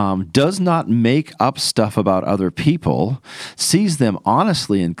 does not make up stuff about other people, sees them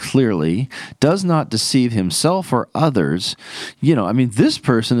honestly and clearly, does not deceive himself or others. This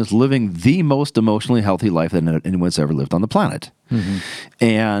person is living the most emotionally healthy life that anyone's ever lived on the planet.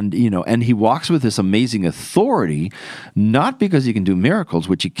 And he walks with this amazing authority, not because he can do miracles,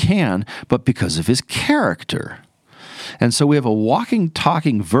 which he can, but because of his character. And so we have a walking,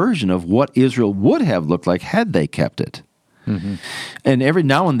 talking version of what Israel would have looked like had they kept it. And every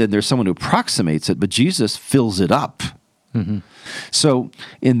now and then there's someone who approximates it, but Jesus fills it up. So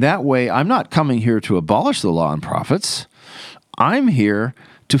in that way, I'm not coming here to abolish the law and prophets. I'm here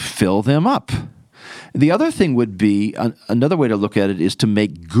to fill them up. The other thing would be, another way to look at it is to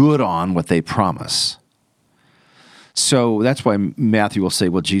make good on what they promise. So that's why Matthew will say,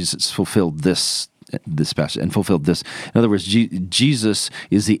 well, Jesus fulfilled this passage and fulfilled this. In other words, Jesus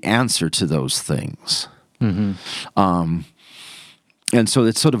is the answer to those things. And so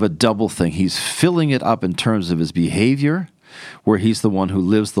it's sort of a double thing. He's filling it up in terms of his behavior, where he's the one who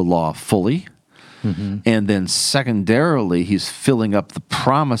lives the law fully. And then secondarily, he's filling up the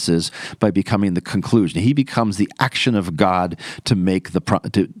promises by becoming the conclusion. He becomes the action of God to make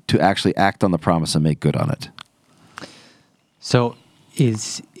to actually act on the promise and make good on it. So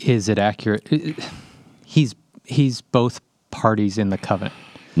is it accurate? He's both parties in the covenant.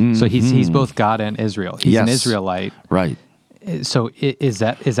 So he's both God and Israel. He's an Israelite. Right. So is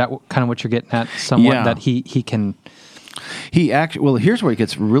that kind of what you're getting at? Somewhat that he can. Here's where it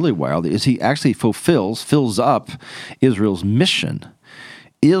gets really wild, is he actually fills up Israel's mission.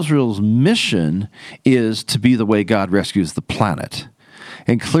 Israel's mission is to be the way God rescues the planet.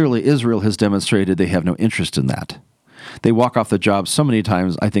 And clearly Israel has demonstrated they have no interest in that. They walk off the job so many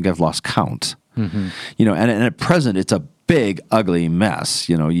times, I think I've lost count. And at present, it's a big, ugly mess.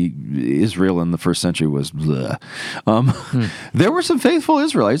 Israel in the first century was bleh. There were some faithful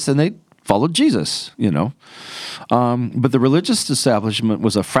Israelites, and they followed Jesus, But the religious establishment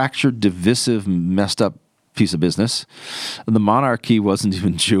was a fractured, divisive, messed up piece of business. The monarchy wasn't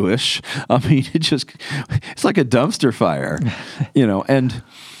even Jewish. It's like a dumpster fire,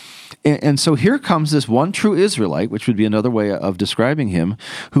 And so here comes this one true Israelite, which would be another way of describing him,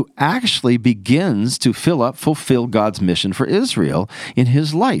 who actually begins to fulfill God's mission for Israel in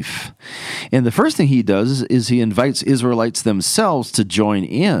his life. And the first thing he does is he invites Israelites themselves to join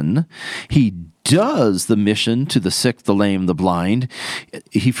in. He does the mission to the sick, the lame, the blind.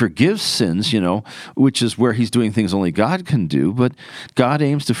 He forgives sins, which is where he's doing things only God can do. But God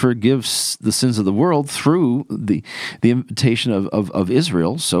aims to forgive the sins of the world through the invitation of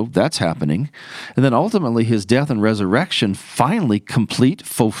Israel. So that's happening. And then ultimately his death and resurrection finally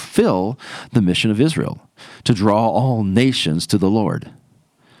fulfill the mission of Israel, to draw all nations to the Lord.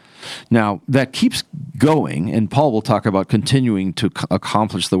 Now, that keeps going, and Paul will talk about continuing to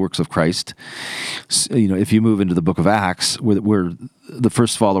accomplish the works of Christ. If you move into the book of Acts, where the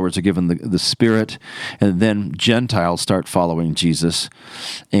first followers are given the Spirit, and then Gentiles start following Jesus,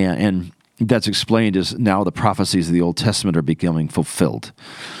 and that's explained as now the prophecies of the Old Testament are becoming fulfilled,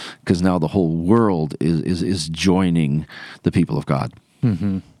 because now the whole world is joining the people of God.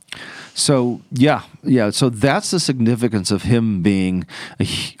 So so that's the significance of him being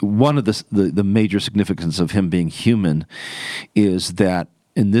one of the major significance of him being human, is that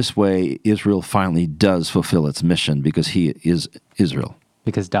in this way Israel finally does fulfill its mission, because he is Israel.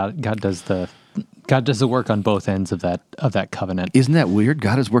 Because God does the work on both ends of that covenant. Isn't that weird?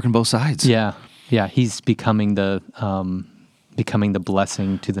 God is working both sides. Yeah. He's becoming the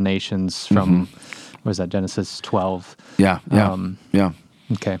blessing to the nations from what is that, Genesis 12? Yeah.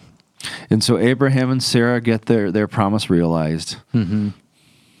 Okay. And so Abraham and Sarah get their promise realized.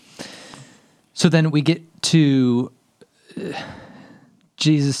 So then we get to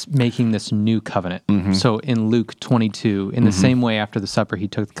Jesus making this new covenant. So in Luke 22, in the same way after the supper, he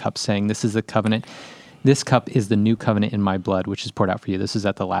took the cup, saying, "This is the covenant. This cup is the new covenant in my blood, which is poured out for you." This is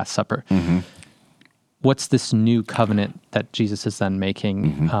at the Last Supper. What's this new covenant that Jesus is then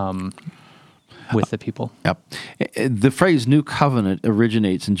making with the people? Yep. The phrase new covenant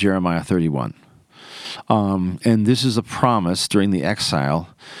originates in Jeremiah 31. And this is a promise during the exile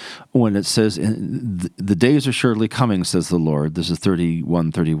when it says, "The days are surely coming, says the Lord." This is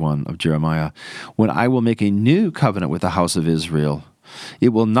 31:31 of Jeremiah. "When I will make a new covenant with the house of Israel It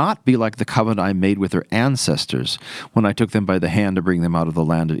will not be like the covenant I made with their ancestors when I took them by the hand to bring them out of the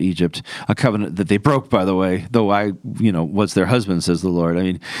land of Egypt, a covenant that they broke, by the way, though I, was their husband, says the Lord.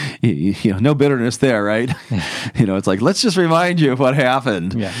 I mean, no bitterness there, right? It's like, let's just remind you of what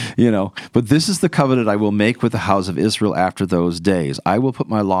happened, But this is the covenant I will make with the house of Israel after those days. I will put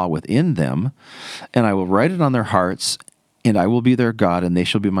my law within them, and I will write it on their hearts, and I will be their God, and they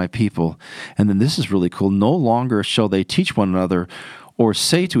shall be my people. And then this is really cool. No longer shall they teach one another or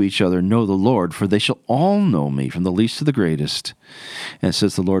say to each other, know the Lord, for they shall all know me, from the least to the greatest. And it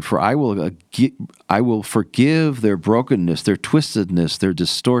says the Lord, for I will forgive their brokenness, their twistedness, their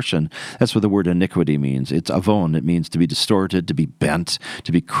distortion. That's what the word iniquity means. It's avon. It means to be distorted, to be bent,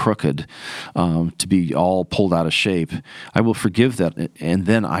 to be crooked, to be all pulled out of shape. I will forgive that, and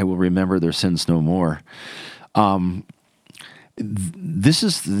then I will remember their sins no more. This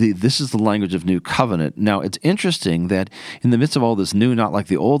is the language of new covenant. Now, it's interesting that in the midst of all this new, not like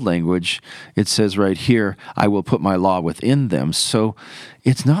the old language, it says right here, I will put my law within them. So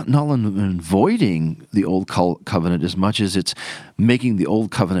it's not null and voiding the old covenant as much as it's making the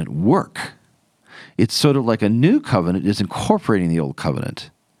old covenant work. It's sort of like a new covenant is incorporating the old covenant.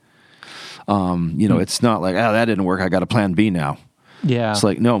 It's not like, that didn't work, I got a plan B now. Yeah. It's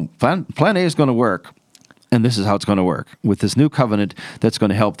like, no, plan A is going to work. And this is how it's going to work. With this new covenant, that's going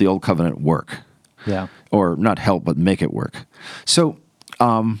to help the old covenant work. Yeah. Or not help, but make it work. So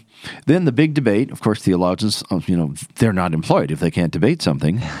then the big debate, of course, theologians, they're not employed if they can't debate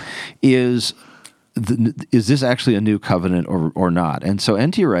something, is this actually a new covenant or not? And so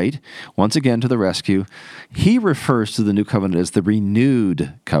N.T. Wright, once again to the rescue, he refers to the new covenant as the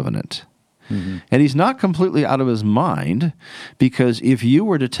renewed covenant. Mm-hmm. And he's not completely out of his mind, because if you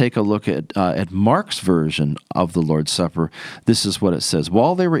were to take a look at Mark's version of the Lord's Supper, this is what it says.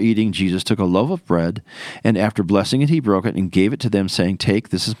 While they were eating, Jesus took a loaf of bread, and after blessing it, he broke it and gave it to them, saying, take,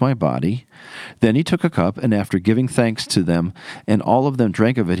 this is my body. Then he took a cup, and after giving thanks to them, and all of them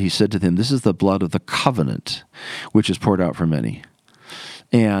drank of it, he said to them, this is the blood of the covenant, which is poured out for many.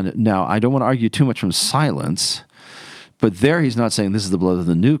 And now, I don't want to argue too much from silence, but there he's not saying this is the blood of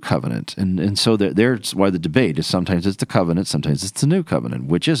the new covenant. And so there's why the debate is sometimes it's the covenant, sometimes it's the new covenant.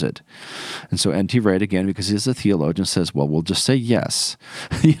 Which is it? And so N.T. Wright, again, because he's a theologian, says, well, we'll just say yes.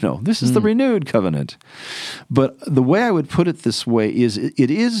 This is the renewed covenant. But the way I would put it this way is it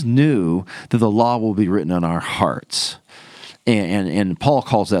is new that the law will be written on our hearts. And Paul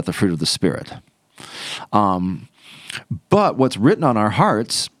calls that the fruit of the Spirit. But what's written on our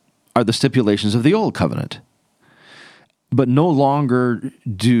hearts are the stipulations of the old covenant. But no longer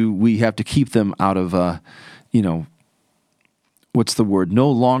do we have to keep them out of, what's the word?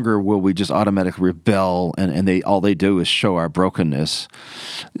 No longer will we just automatically rebel and all they do is show our brokenness.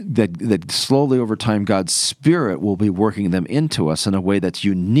 That slowly over time, God's Spirit will be working them into us in a way that's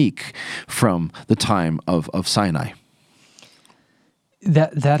unique from the time of Sinai.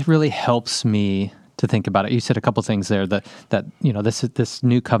 That really helps me to think about it. You said a couple things there that this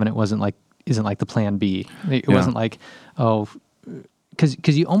new covenant isn't like the plan B. It wasn't like,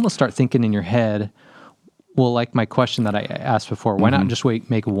 because you almost start thinking in your head, well, like my question that I asked before, why not just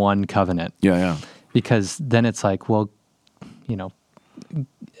make one covenant? Yeah. Because then it's like, well,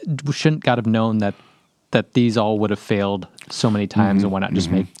 shouldn't God have known that these all would have failed so many times, and why not just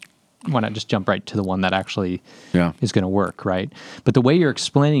jump right to the one that actually is going to work, right? But the way you're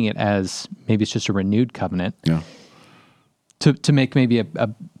explaining it as maybe it's just a renewed covenant. Yeah. To make maybe a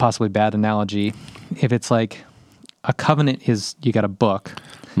possibly bad analogy, if it's like a covenant is you got a book,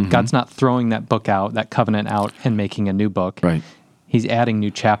 God's not throwing that book out, that covenant out, and making a new book. Right. He's adding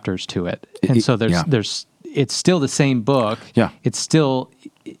new chapters to it, and so there's it's still the same book. Yeah. It's still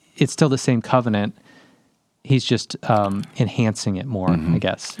the same covenant. He's just enhancing it more, I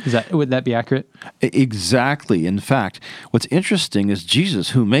guess. Would that be accurate? Exactly. In fact, what's interesting is Jesus,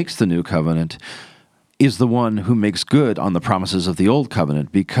 who makes the new covenant, is the one who makes good on the promises of the old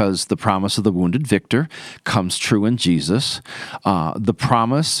covenant, because the promise of the wounded victor comes true in Jesus. The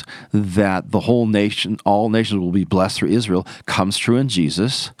promise that the whole nation, all nations will be blessed through Israel, comes true in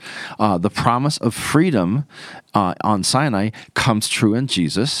Jesus. The promise of freedom on Sinai comes true in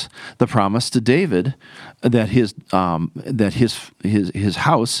Jesus. The promise to David that his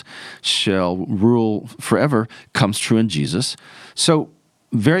house shall rule forever comes true in Jesus. So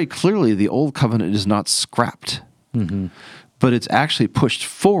very clearly, the old covenant is not scrapped, but it's actually pushed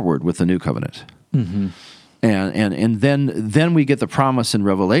forward with the new covenant. And then we get the promise in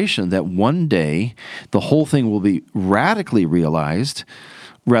Revelation that one day the whole thing will be radically realized,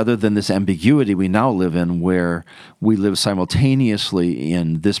 rather than this ambiguity we now live in, where we live simultaneously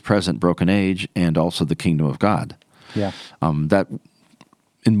in this present broken age and also the kingdom of God. Yeah. That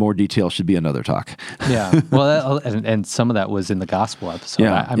in more detail should be another talk. Yeah. Well, and some of that was in the gospel episode.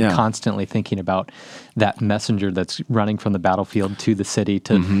 Yeah, I'm constantly thinking about that messenger that's running from the battlefield to the city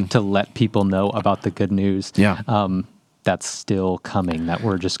to let people know about the good news. Yeah. That's still coming, that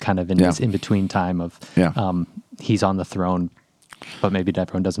we're just kind of in this in-between time of he's on the throne, but maybe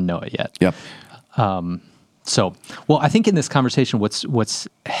everyone doesn't know it yet. Yep. So, well, I think in this conversation, what's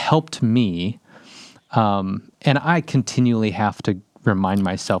helped me, and I continually have to remind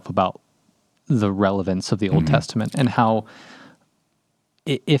myself about the relevance of the Old Testament and how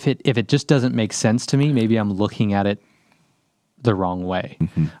if it just doesn't make sense to me, maybe I'm looking at it the wrong way.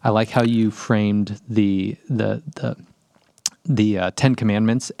 I like how you framed the Ten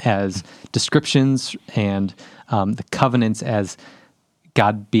Commandments as descriptions and the covenants as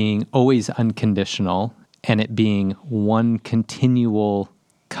God being always unconditional and it being one continual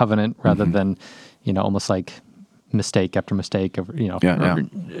covenant rather than, almost like mistake after mistake of,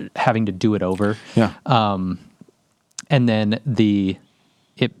 having to do it over. Yeah. And then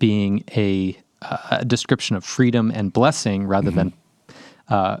it being a description of freedom and blessing rather than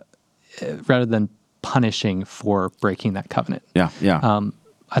punishing for breaking that covenant. Yeah. Yeah.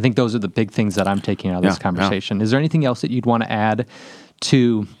 I think those are the big things that I'm taking out of this conversation. Is there anything else that you'd want to add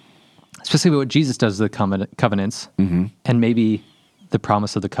to, especially what Jesus does to the covenants, and maybe the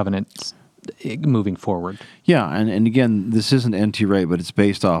promise of the covenants moving forward? Yeah, and again, this isn't N.T. Wright, but it's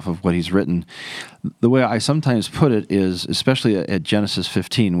based off of what he's written. The way I sometimes put it is, especially at Genesis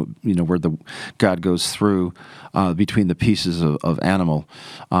 15, where God goes through between the pieces of animal,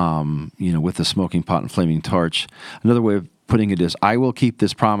 with the smoking pot and flaming torch. Another way of putting it is, I will keep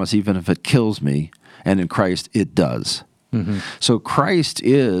this promise even if it kills me, and in Christ it does. So Christ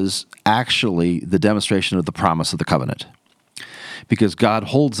is actually the demonstration of the promise of the covenant, because God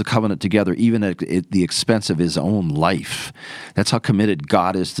holds the covenant together even at the expense of his own life. That's how committed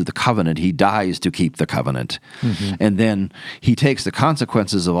God is to the covenant. He dies to keep the covenant. And then he takes the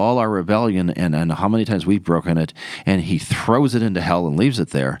consequences of all our rebellion and how many times we've broken it, and he throws it into hell and leaves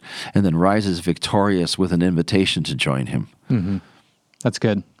it there, and then rises victorious with an invitation to join him. That's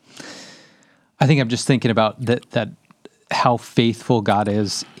good. I think I'm just thinking about that how faithful God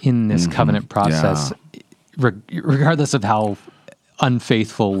is in this covenant process, regardless of how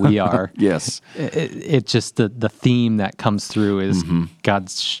unfaithful we are. Yes. It just the theme that comes through is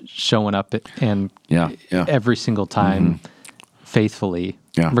God's showing up and every single time faithfully,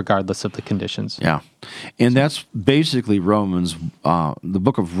 regardless of the conditions. Yeah. And that's basically Romans. The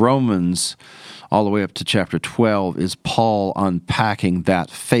book of Romans, all the way up to chapter 12, is Paul unpacking that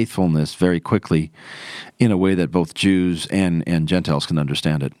faithfulness very quickly in a way that both Jews and Gentiles can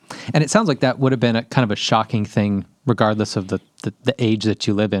understand it. And it sounds like that would have been kind of a shocking thing, regardless of the age that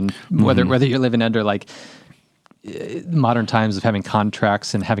you live in, whether you're living under like modern times of having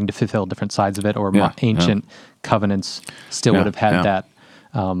contracts and having to fulfill different sides of it, or ancient covenants still would have had that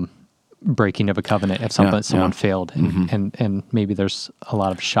breaking of a covenant if someone failed, and maybe there's a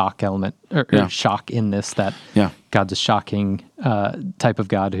lot of shock element or shock in this that God's a shocking type of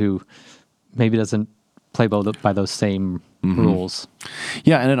God who maybe doesn't play by those same rules.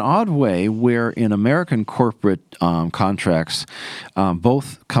 Yeah, in an odd way, where in American corporate contracts,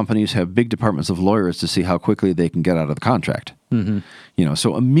 both companies have big departments of lawyers to see how quickly they can get out of the contract.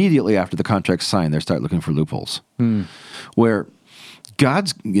 So immediately after the contract's signed, they start looking for loopholes. Where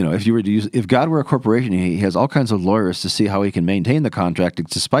God's, if God were a corporation, he has all kinds of lawyers to see how he can maintain the contract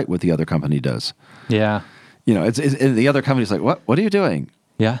despite what the other company does. Yeah. It's the other company's like, what are you doing?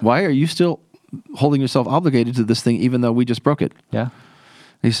 Yeah. Why are you still holding yourself obligated to this thing even though we just broke it? Yeah.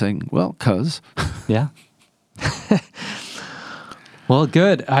 He's saying, well, 'cause. Yeah. Well,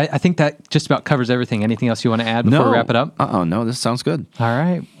 good. I think that just about covers everything. Anything else you want to add before we wrap it up? No, this sounds good. All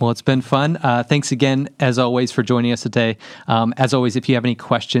right. Well, it's been fun. Thanks again, as always, for joining us today. As always, if you have any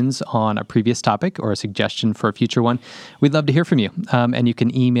questions on a previous topic or a suggestion for a future one, we'd love to hear from you. And you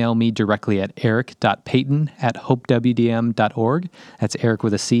can email me directly at eric.payton@hopewdm.org. That's Eric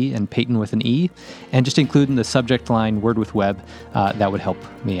with a C and Payton with an E. And just include in the subject line Word with Web. That would help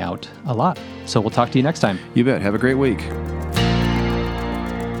me out a lot. So we'll talk to you next time. You bet. Have a great week.